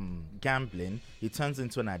gambling, it turns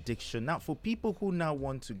into an addiction. Now, for people who now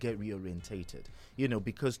want to get reorientated,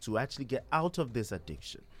 because to actually get out of this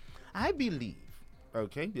addiction, I believe,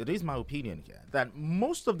 okay, it is my opinion here, that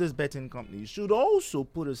most of these betting companies should also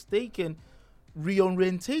put a stake in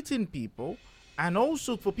reorientating people, and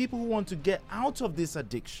also for people who want to get out of this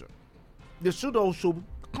addiction, they should also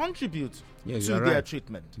contribute to their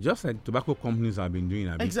treatment. Just like tobacco companies have been doing.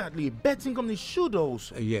 Exactly. Betting companies should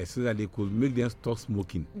also. Yes, so that they could make them stop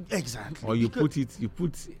smoking. Exactly. Or you put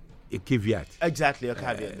a caveat. Exactly, a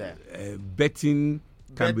caveat there. Betting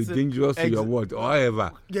can be dangerous to your word, or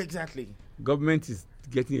however. Exactly. Government is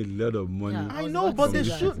getting a lot of money. Yeah, I know, but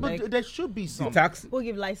there should be some tax. We'll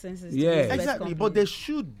give licenses. Yeah, to exactly. But there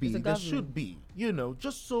should be.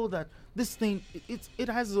 Just so that this thing it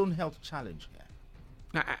has its own health challenge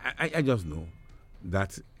here. I just know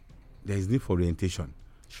that there is need for orientation.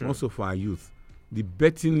 Sure. Also for our youth. The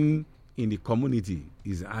betting in the community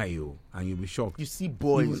is high, and you'll be shocked. You see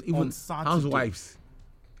boys even on Saturday.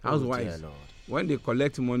 Housewives, when they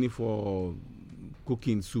collect money for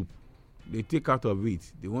cooking soup, they take out of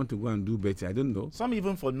it. They want to go and do better. I don't know. Some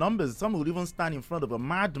even for numbers. Some would even stand in front of a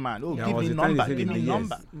madman. Oh, yeah, give me number. Give me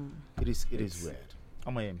number. It is weird.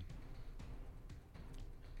 I'm in.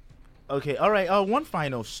 Okay, all right. One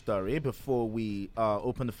final story before we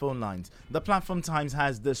open the phone lines. The Platform Times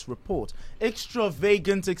has this report.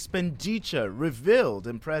 Extravagant expenditure revealed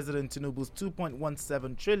in President Tinubu's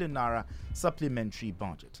 2.17 trillion naira supplementary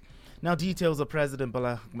budget. Now, details of President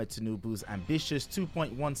Bola Ahmed Tinubu's ambitious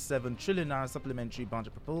 2.17 trillion naira supplementary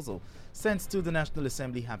budget proposal sent to the National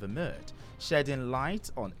Assembly have emerged, shedding light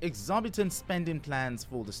on exorbitant spending plans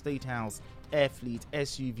for the State House, Air Fleet,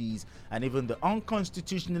 SUVs, and even the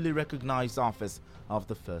unconstitutionally recognized office of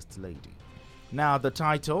the First Lady. Now, the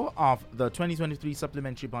title of the 2023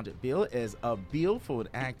 Supplementary Budget Bill is a bill for an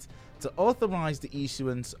act to authorize the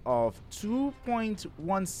issuance of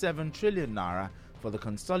 2.17 trillion naira for the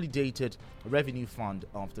Consolidated Revenue Fund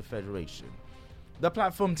of the Federation. The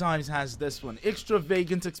Platform Times has this one.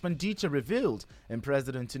 Extravagant expenditure revealed in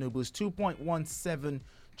President Tinubu's 2.17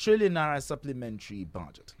 trillion naira supplementary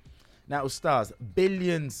budget. Now, stars,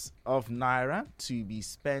 billions of naira to be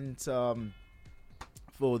spent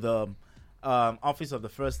for the office of the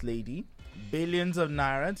First Lady, billions of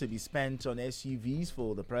naira to be spent on SUVs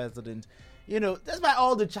for the president. Despite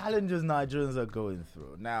all the challenges Nigerians are going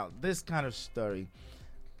through. Now, this kind of story,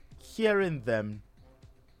 hearing them,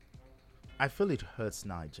 I feel it hurts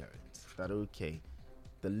Nigerians. That, okay,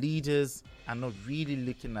 the leaders are not really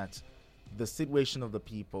looking at the situation of the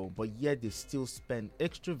people, but yet they still spend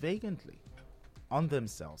extravagantly. on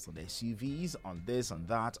themselves, on their SUVs, on this, on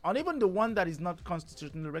that, on even the one that is not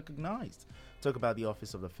constitutionally recognized. Talk about the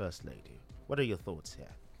office of the First Lady. What are your thoughts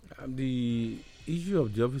here? The issue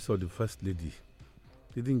of the office of the First Lady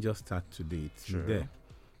didn't just start today. It's there.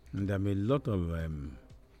 And there may a lot of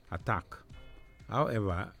attack.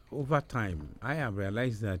 However, over time, I have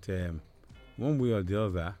realized that one way or the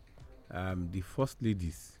other, the First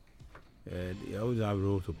Ladies, they always have a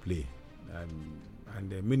role to play,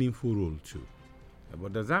 and a meaningful role too.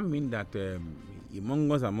 But does that mean that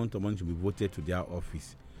humongous amount of money should be voted to their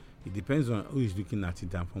office? It depends on who is looking at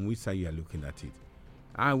it and from which side you are looking at it.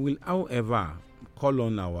 I will, however, call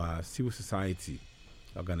on our civil society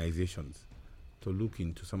organizations to look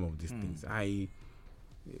into some of these things. I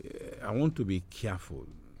want to be careful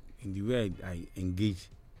in the way I engage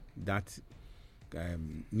that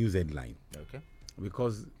news headline. Okay.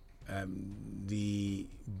 Because the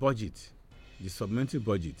budget, the supplementary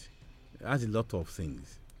budget, has a lot of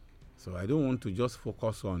things. So I don't want to just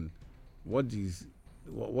focus on what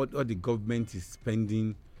the government is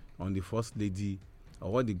spending on the First Lady,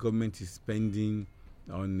 or what the government is spending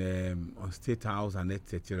on State House and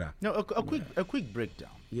etc. No, a quick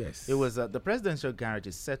breakdown. Yes. It was the presidential garage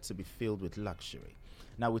is set to be filled with luxury.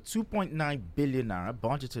 Now, with 2.9 billion naira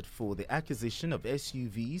budgeted for the acquisition of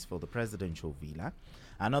SUVs for the presidential villa,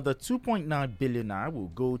 another 2.9 billion naira will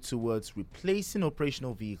go towards replacing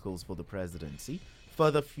operational vehicles for the presidency,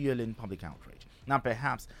 further fueling public outrage. Now,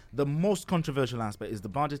 perhaps the most controversial aspect is the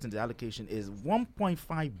budget and the allocation is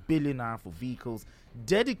 1.5 billion naira for vehicles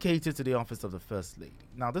dedicated to the office of the First Lady.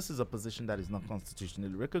 Now, this is a position that is not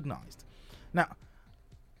constitutionally recognized. Now,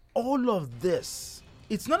 all of this,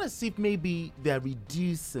 it's not as if maybe they're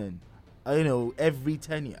reducing, every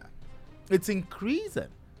tenure. It's increasing.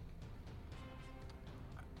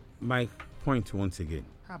 My point once again.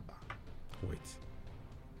 Wait.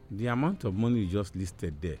 The amount of money you just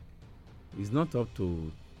listed there is not up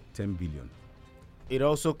to 10 billion. It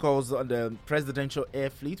also calls on the presidential air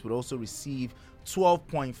fleet would also receive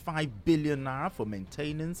 12.5 billion naira for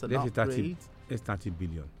maintenance and upgrades. It's 30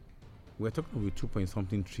 billion. We're talking about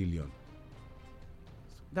 2.something trillion.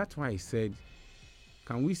 So that's why I said,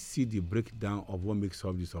 can we see the breakdown of what makes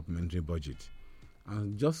up the supplementary budget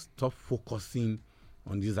and just stop focusing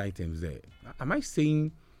on these items there? Am I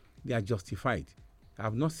saying they are justified? I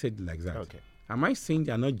have not said it like that. Okay. Am I saying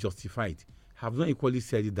they are not justified? I have not equally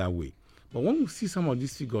said it that way. But when we see some of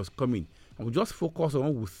these figures coming, and we just focus on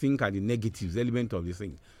what we think are the negatives, element of the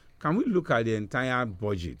thing, can we look at the entire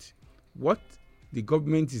budget? What the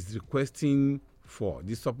government is requesting for,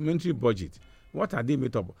 the supplementary budget, what are they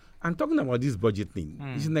made up of? I'm talking about this budget thing.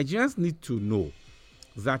 Nigerians need to know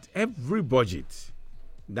that every budget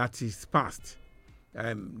that is passed,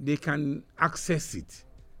 they can access it.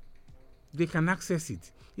 They can access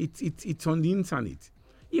it. It's on the internet.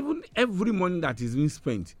 Even every money that is being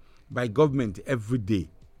spent by government every day,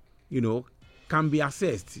 can be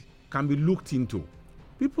assessed, can be looked into.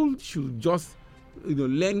 People should just,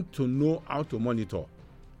 learn to know how to monitor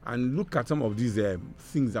and look at some of these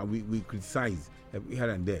things that we criticize here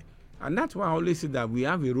and there. And that's why I always say that we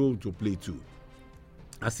have a role to play too,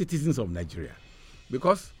 as citizens of Nigeria,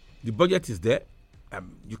 because the budget is there.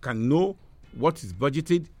 You can know what is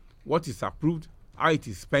budgeted, what is approved, how it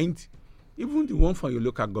is spent, even the one for your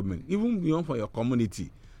local government, even the one for your community.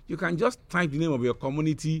 You can just type the name of your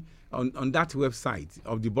community on that website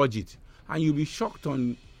of the budget, and you'll be shocked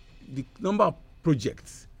on the number of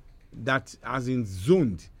projects that has been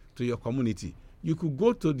zoned to your community. You could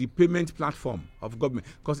go to the payment platform of government,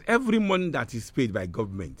 because every money that is paid by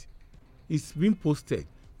government is being posted,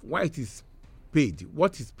 why it is paid,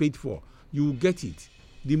 what is paid for. You will get it.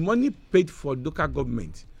 The money paid for local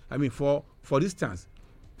government, for instance,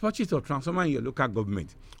 purchase or transformer in your local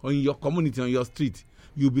government or in your community, on your street,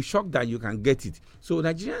 you'll be shocked that you can get it. So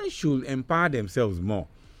Nigerians should empower themselves more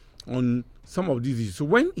on some of these issues. So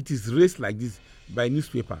when it is raised like this by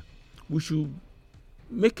newspaper, we should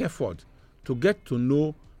make effort to get to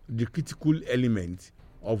know the critical elements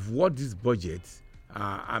of what these budgets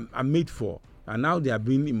are made for and how they are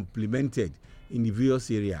being implemented in the various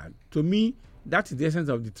areas. To me, that is the essence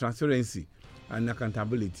of the transparency and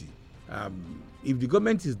accountability. If the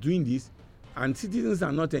government is doing this and citizens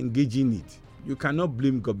are not engaging it, you cannot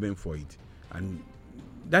blame government for it. And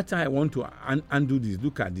that's how I want to undo this.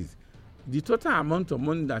 Look at this. The total amount of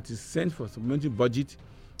money that is sent for supplementary budget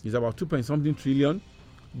is about 2.something trillion.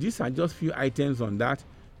 These are just few items on that.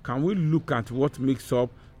 Can we look at what makes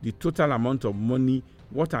up the total amount of money?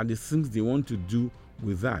 What are the things they want to do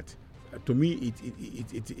with that? To me,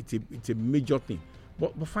 it's a major thing.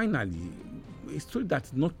 But finally, a story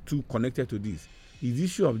that's not too connected to this is the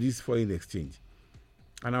issue of this foreign exchange.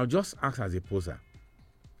 And I'll just ask as a poser,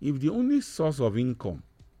 if the only source of income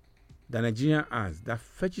that Nigeria has that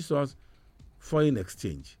fetches us foreign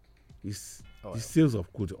exchange is the sales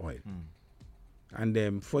of crude oil,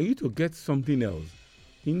 and for you to get something else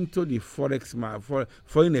into the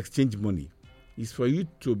foreign exchange money is for you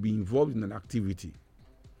to be involved in an activity.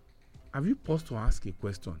 Have you paused to ask a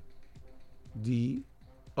question? The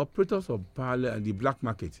operators of parallel and the black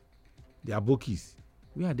market, the abokis,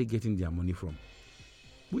 where are they getting their money from?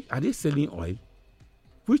 Are they selling oil?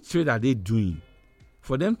 Which trade are they doing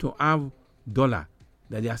for them to have dollar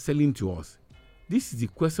that they are selling to us? This is the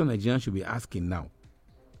question Nigerians should be asking now.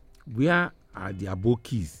 Where are the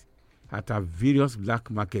abokis at our various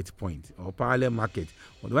black market points or parallel market,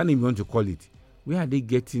 or the one you want to call it? Where are they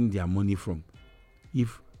getting their money from?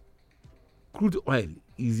 If crude oil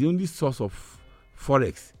is the only source of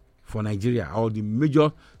forex for Nigeria, or the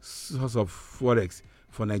major source of forex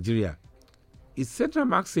for Nigeria, is Central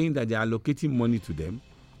Bank saying that they are allocating money to them?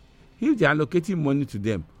 If they are allocating money to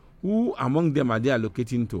them, who among them are they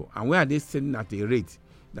allocating to? And where are they selling at a rate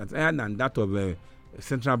that's higher than that of a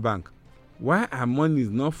Central Bank? Why our money is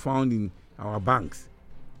not found in our banks?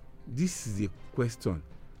 This is a question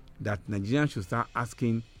that Nigerians should start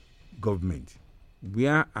asking government.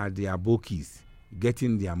 Where are the abokis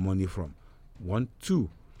getting their money from? 1, 2,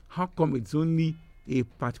 how come it's only a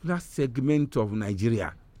particular segment of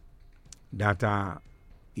Nigeria that are,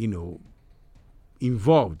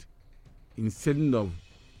 involved in selling of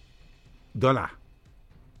dollar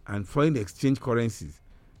and foreign exchange currencies,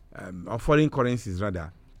 or foreign currencies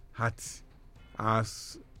rather, has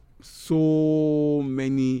so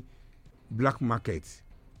many black markets?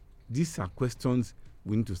 These are questions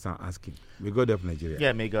we need to start asking. May God help Nigeria.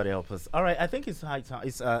 Yeah, may God help us. All right, I think it's high time.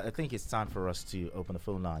 I think it's time for us to open the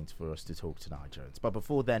phone lines for us to talk to Nigerians. But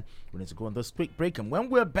before then, we need to go on this quick break. And when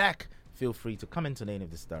we're back, feel free to come into Lane of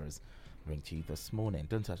the Stars. Bring to you this morning.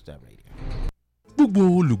 Don't touch that radio.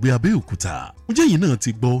 Gbogbo olùgbé Abẹ́òkúta, ǹjẹ́ yìí náà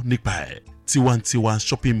ti gbọ́ nípa ẹ̀? Tiwantiwa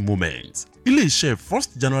Shopping Moment. Ilé-iṣẹ́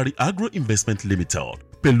First January Agro Investment Limited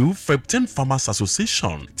pẹ̀lú Feb10 Farmers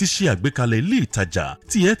Association ti ṣe àgbékalẹ̀ ilé ìtajà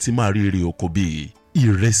tí ẹ ti máa rí èrè oko bíi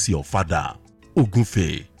ìrẹsì ọ̀fadà,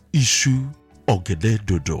 ògúnfe, iṣu, ọ̀gẹ̀dẹ̀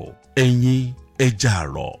dòdò, ẹyin, ẹja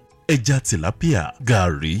àrọ̀, ẹja tilapia,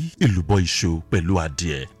 gàrí, èlùbọ́ iṣu pẹ̀lú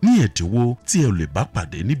adìẹ ní ẹ̀dínwó tí ẹ lè bá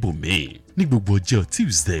pàdé níbòmíì. Ní gbogbo ọjọ́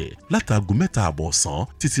Tuesday látàgò 3 ọ̀sán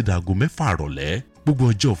títí dàgò 6 ìrọ̀lẹ́,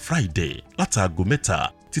 gbogbo ọjọ́ Friday látàgò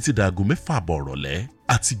 3 títí dàgò 6 ìrọ̀lẹ́,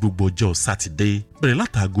 àti gbogbo ọjọ́ Saturday bẹ̀rẹ̀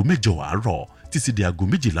látàgò 8 àárọ̀ títí di aago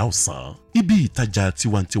 12 ọ̀sán. Ibi ìtajà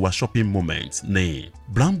Tiwantiwa Shopping Moment ní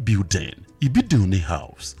Brown Building, Ibidunni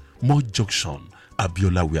House, Mall Junction,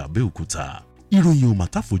 Abiolawe, Abẹ́òkúta. Ìròyìn ò mà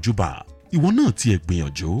tá fojúbà. Ìwọ náà ti ẹ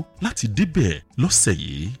gbìyànjú láti débẹ̀ lọ́sẹ̀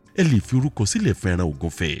yìí. Ẹ lè fi orúkọ sílẹ̀ fẹ́ràn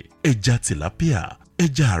ògúnfe, ẹja tilapia,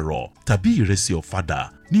 ẹja àrọ̀ tàbí ìrẹsì ọ̀fadà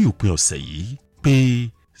ní òpin ọ̀sẹ̀ yìí. Pé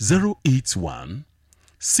 081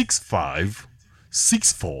 65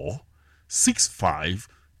 64 65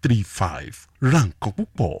 35. Ra nǹkan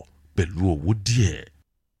púpọ̀ pẹ̀lú owó díẹ̀.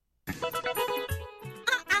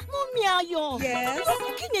 Yes.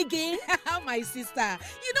 Cooking again? My sister,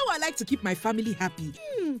 you know I like to keep my family happy.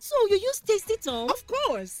 So you use Tasty Tom? Of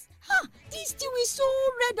course. This stew is so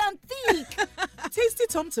red and thick. Tasty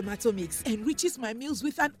Tom tomato mix enriches my meals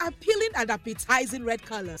with an appealing and appetizing red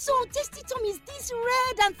color. So Tasty Tom is this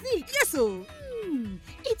red and thick? Yes, so.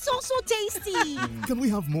 It's also tasty. Can we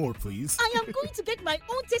have more, please? I am going to get my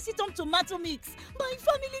own Tasty Tom tomato mix. My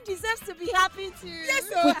family deserves to be happy too. Yes,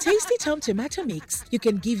 sir. With Tasty Tom tomato mix, you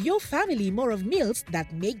can give your family more of meals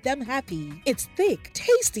that make them happy. It's thick,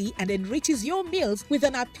 tasty, and enriches your meals with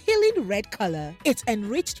an appealing red color. It's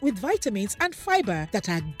enriched with vitamins and fiber that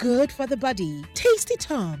are good for the body. Tasty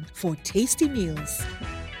Tom for tasty meals.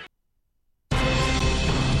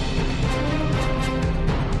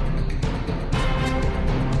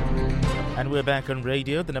 And we're back on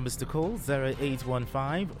radio. The numbers to call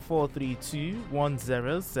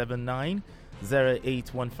 0815-432-1079,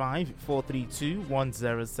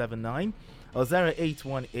 0815-432-1079, or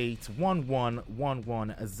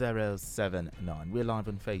 0818-1111-079. We're live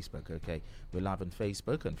on Facebook, okay? We're live on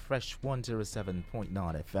Facebook on Fresh 107.9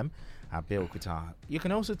 FM at Abẹ́òkúta. You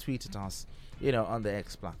can also tweet at us, on the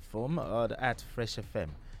X platform or at Fresh FM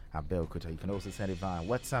at Abẹ́òkúta. You can also send it via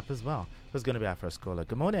WhatsApp as well. Who's going to be our first caller?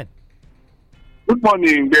 Good morning. Good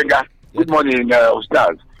morning, Benga. Good morning,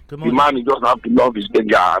 Ustaz. The man who doesn't have to love his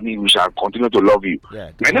Benga. I mean, we shall continue to love you. Yeah,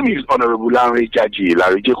 my name is Honorable Larry Jaji,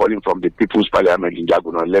 calling from the People's Parliament in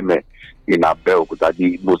Jaguno Leme in Abeokuta,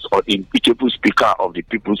 the most impeachable speaker of the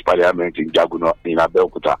People's Parliament in Jaguno in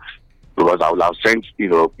Abeokuta. Because I will have sent,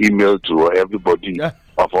 email to everybody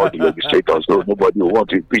of all the legislators, so nobody will want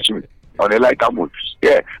to impeach me on a lighter mood.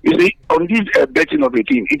 Yeah, you see, on this betting of a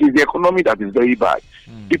thing, it is the economy that is very bad.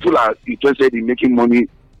 People are interested in making money,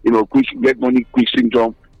 quick, get money, quick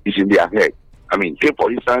syndrome is in their head. I mean, say for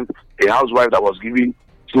instance, a housewife that was giving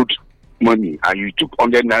food money and you took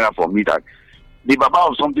 100 naira from me, that the baba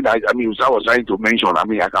of something that I was trying to mention, I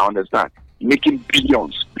can understand. Making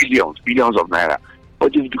billions of naira.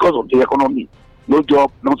 But it's because of the economy. No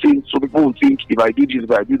job, nothing. So people will think, if I do this,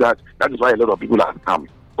 if I do that, that is why a lot of people are harmed.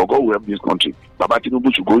 But God will help this country. Baba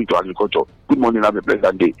Tinubu should go into agriculture. Good morning, have a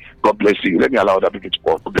pleasant day. God bless you. Let me allow other people to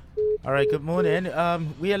call. All right, good morning.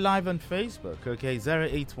 We are live on Facebook, okay?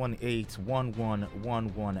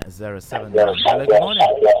 0818-1111-079. Hello, good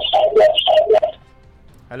morning.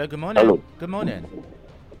 Hello, good morning. Hello. Good morning.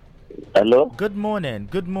 Hello. Good morning.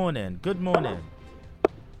 Good morning. Good morning.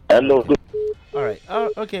 Hello. All right.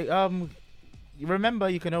 Okay. Remember,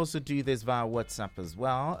 you can also do this via WhatsApp as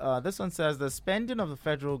well. This one says the spending of the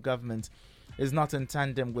federal government is not in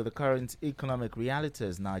tandem with the current economic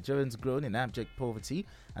realities. Nigerians grown in abject poverty,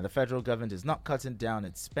 and the federal government is not cutting down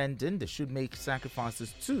its spending. They should make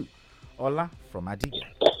sacrifices too. Ola from Adiga.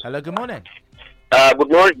 Hello, good morning.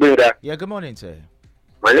 Good morning, Brenda. Yeah, good morning to you.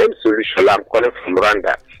 My name is Surishola. I'm calling from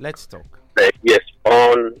Rwanda. Let's talk. Yes,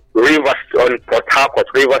 on Port Harcourt,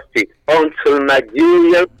 River State. Until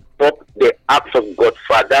Nigerians stop the acts of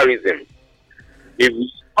godfatherism, if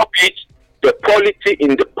we stop it, the polity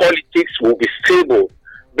in the politics will be stable.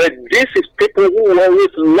 But this is people who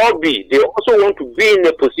always lobby. They also want to be in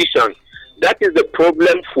a position. That is the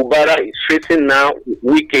problem Fubara is facing now with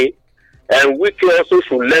Wike. And Wike also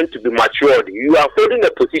should learn to be matured. You are holding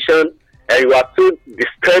a position and you are still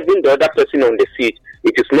disturbing the other person on the seat.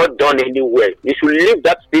 It is not done anywhere. You should leave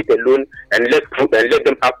that state alone and let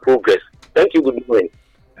them have progress. Thank you. Good morning.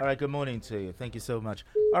 All right, good morning to you. Thank you so much.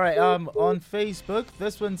 All right, on Facebook,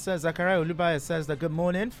 this one says, Zakaria Olubaya says that good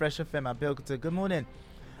morning, Fresh FM Abeokuta. Good morning.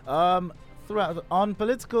 Throughout on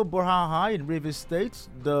political brouhaha in Rivers State,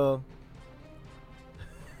 the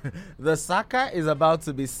Saka is about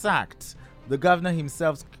to be sacked. The governor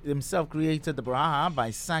himself created the brouhaha by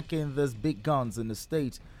sacking these big guns in the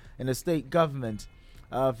state government.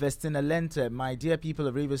 Vestina Lente, my dear people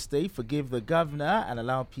of Rivers State, forgive the governor and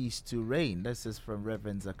allow peace to reign. This is from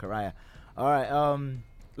Reverend Zachariah. All right,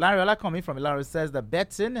 Larry Olakomi from Ilaro says that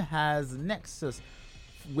betting has nexus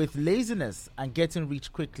with laziness and getting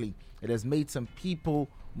rich quickly. It has made some people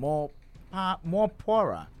more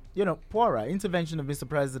poorer. Poorer. Intervention of Mr.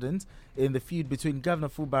 President in the feud between Governor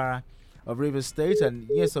Fubara of Rivers State and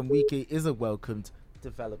Nyesom Wike is a welcomed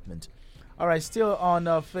development. All right, still on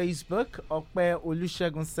Facebook, Okpe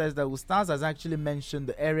Olusegun says that Ustaz has actually mentioned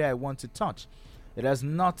the area I want to touch. It is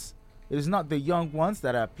not the young ones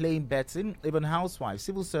that are playing betting, even housewives,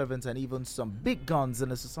 civil servants, and even some big guns in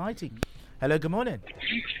the society. Hello, good morning.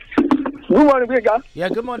 Good morning, big guy. Yeah,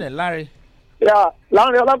 good morning, Larry. Yeah,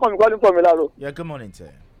 Larry, I'm calling from Milano. Yeah, good morning,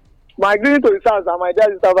 sir. My greeting to the stars and my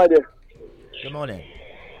dad is over there. Good morning.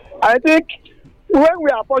 I think when we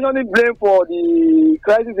are portioning blame for the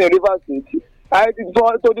crisis in Rivers State, to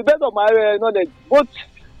the best of my knowledge, both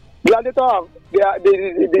gladiator and they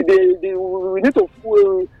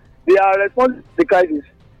are responsible to the crisis,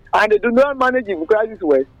 and they do not manage the crisis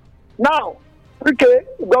well. Now,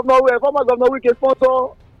 former Governor Wike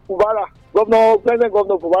sponsor Fubara, President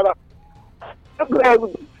Governor Fubara.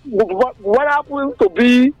 What happened to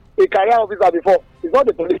be a career officer before? It's not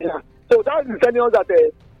a politician. So that is telling us that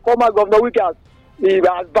former Governor Wike has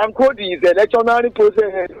bankrolled his electionary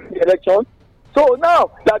process election. So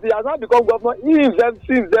now that he has not become governor, he himself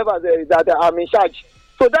sees himself as that I'm in charge.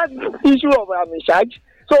 So that issue of I'm in charge.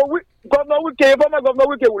 So former Governor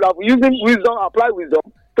Wike will have using wisdom, apply wisdom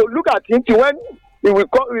to look at him to when he will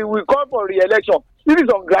call for re-election. If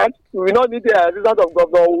it's on grant, we will not need the assistance of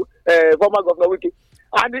former Governor Wike.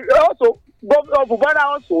 And also, Governor Fubara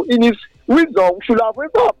also, in his wisdom, should have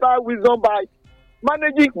also applied wisdom by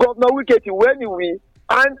managing Governor Wike when he will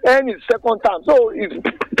end his second term. So it's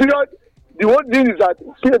period. The one thing is that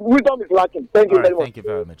wisdom is lacking. Thank you very much. Thank you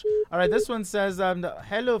very much. All right, this one says,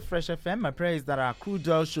 hello, Fresh FM. My prayer is that our crude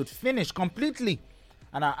oil should finish completely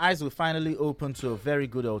and our eyes will finally open to a very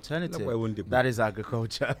good alternative. That is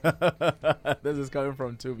agriculture. This is coming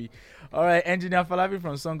from Toby. All right, Engineer Falabi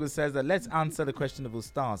from Songo says that let's answer the questionable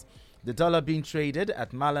stars. The dollar being traded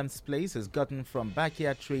at Malam's place has gotten from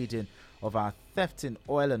backyard trading of our theft in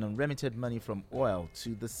oil and unremitted money from oil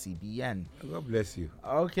to the CBN. God bless you.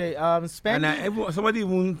 Okay, spending. And somebody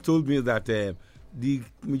even told me that the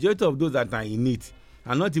majority of those that are in it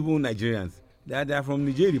are not even Nigerians. They are from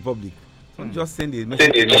Niger Republic. So just send a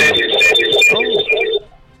message. Oh.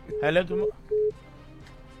 Hello,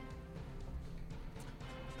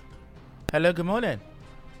 Hello, good morning.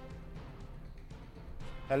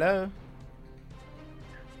 Hello.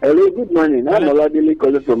 Hello, good morning. I'm Oladile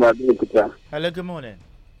calling from Abeokuta. Hello, good morning.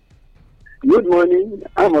 Good morning.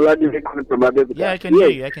 I'm Oladile calling from Abeokuta. Yeah, I can hear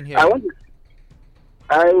you. I can hear you.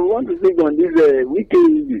 I want to speak on this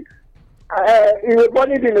weekend issue. It's a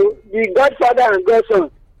funny thing. The godfather and godson,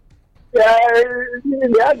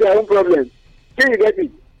 they have their own problems. Can you get it?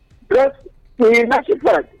 Because in actual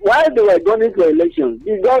fact, while they were going into elections,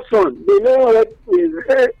 the godson, they know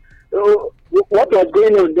what was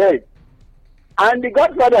going on there. And the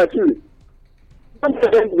godfather too. Don't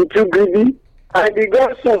let them be too greedy. And the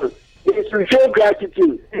godson, they should show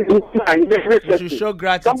gratitude. You should show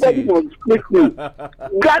gratitude. Somebody must speak me.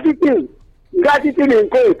 Gratitude. Gratitude in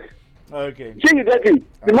quotes. Okay. See, you get it?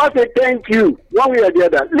 You must say thank you, one way or the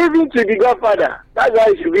other. Leave it to the godfather. That's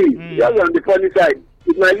how it should be. Just on the funny side.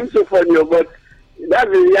 It might look so funny, but that's the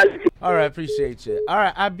reality. All right, appreciate you. All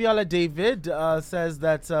right, Abiola David says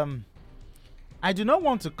that I do not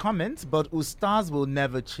want to comment, but Ustaz will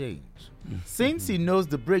never change. Since he knows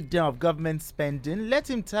the breakdown of government spending, let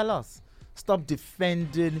him tell us. Stop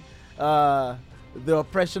defending the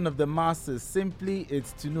oppression of the masses. Simply,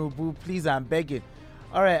 it's Tinubu. Please, I'm begging.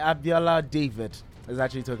 All right, Abiola David is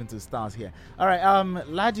actually talking to Stars here. All right,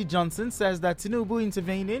 Laji Johnson says that Tinubu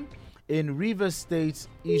intervening in Rivers State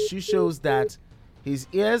issue shows that his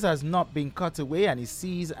ears has not been cut away and he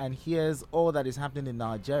sees and hears all that is happening in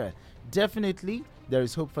Nigeria. Definitely, there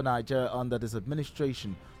is hope for Nigeria under this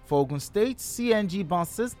administration. For Ogun State, CNG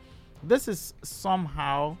buses, this is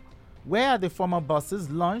somehow, where are the former buses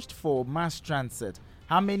launched for mass transit?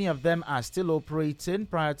 How many of them are still operating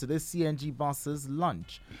prior to this CNG buses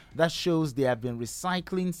launch? That shows they have been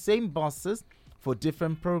recycling same buses for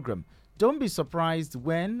different program. Don't be surprised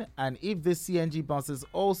when and if the CNG buses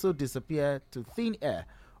also disappear to thin air.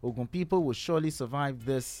 Ogun people will surely survive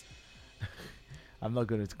this. I'm not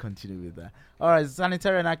going to continue with that. All right,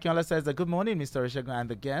 Sanitarian Akinola says, good morning, Mr. Reshegun and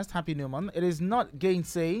the guest. Happy New Month. It is not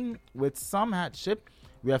gainsaying with some hardship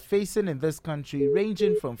we are facing in this country,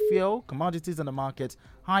 ranging from fuel, commodities in the market,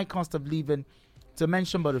 high cost of living, to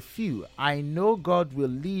mention but a few. I know God will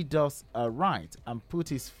lead us aright and put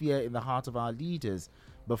his fear in the heart of our leaders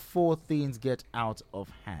before things get out of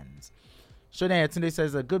hand. Shone Yetunde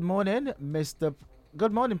says, good morning,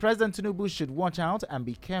 Good morning. President Tinubu should watch out and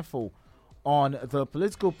be careful on the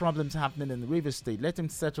political problems happening in the Rivers State. Let him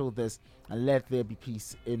settle this and let there be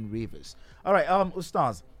peace in Rivers. All right,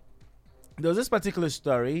 Ustaz. There was this particular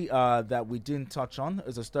story that we didn't touch on.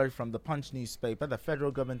 It's a story from the Punch newspaper. The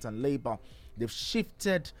federal government and Labour, they've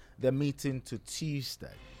shifted their meeting to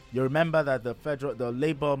Tuesday. You remember that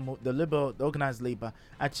the organized Labour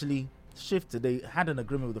actually shifted. They had an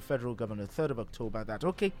agreement with the federal government the 3rd of October that,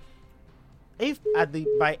 okay, if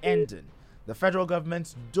by ending, the federal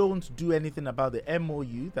government don't do anything about the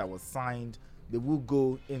MOU that was signed, they will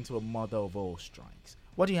go into a mother of all strikes.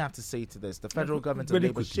 What do you have to say to this? The federal government and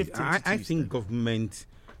Labour shifting to Tuesday. I think government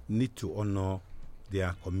need to honor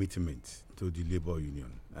their commitment to the Labour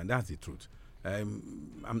Union, and that's the truth.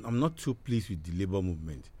 I'm not too pleased with the Labour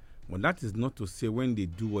movement, but that is not to say when they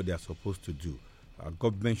do what they are supposed to do,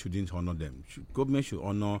 government shouldn't honor them. Government should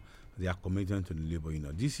honor their commitment to the Labour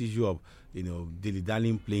Union. This issue of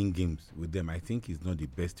dilly-dallying playing games with them, I think, is not the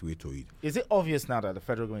best way to it. Is it obvious now that the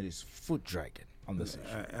federal government is foot dragging on this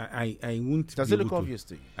issue? I won't. Does it look obvious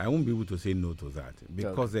to you? I won't be able to say no to that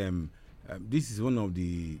because this is one of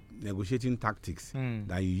the negotiating tactics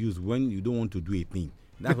that you use when you don't want to do a thing.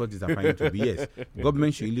 That's what it's apparent to be. Yes,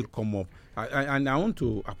 government should really come up. And I want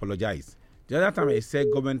to apologize. The other time I said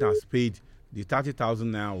government has paid the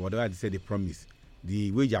 30,000 now, whatever they said they promised,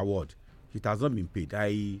 the wage award, it has not been paid.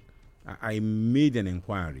 I made an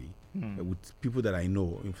inquiry with people that I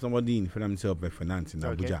know. If somebody in Ministry of Finance in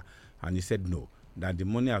Abuja, and he said no, that the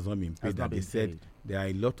money has not been paid. That they said there are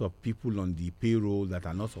a lot of people on the payroll that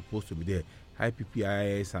are not supposed to be there.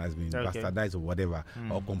 IPPIS has been bastardized or whatever,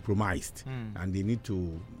 or compromised, and they need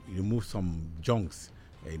to remove some junks,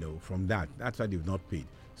 from that. That's why they've not paid.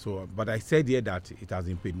 So, but I said here that it has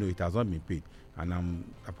been paid. No, it has not been paid, and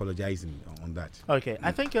I'm apologizing on that. Okay,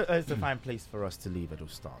 I think it's a fine place for us to leave it,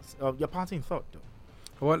 Ustaz. Your parting thought, though?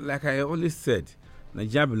 Well, like I always said,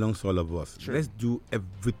 Nigeria belongs to all of us. Sure. Let's do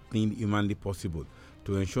everything humanly possible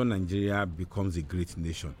to ensure Nigeria becomes a great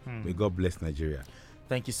nation. May God bless Nigeria.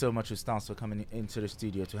 Thank you so much, Ustaz, for coming into the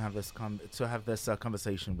studio to have this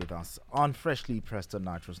conversation with us on Freshly Pressed on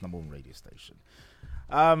Nitro's #1 radio station.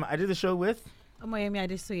 I did the show with Omoyemi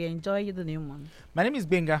Adesoye. Enjoy the new one. My name is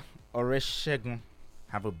Benga Oreshegun.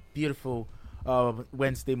 Have a beautiful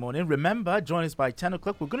Wednesday morning. Remember, join us by 10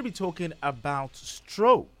 o'clock. We're going to be talking about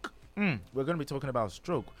stroke. We're going to be talking about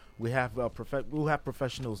stroke we'll have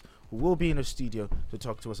professionals who will be in the studio to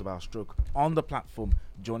talk to us about stroke on the platform.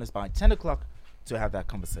 Join us by 10 o'clock to have that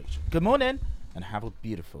conversation. Good morning and have a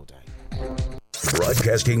beautiful day.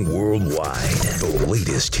 Broadcasting worldwide, the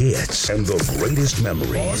latest hits and the greatest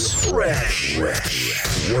memories. Fresh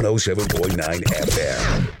 107.9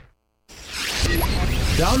 FM.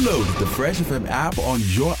 Download the Fresh FM app on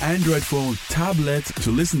your Android phone, tablet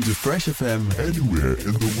to listen to Fresh FM anywhere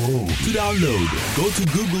in the world. To download, go to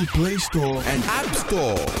Google Play Store and App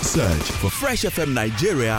Store. Search for Fresh FM Nigeria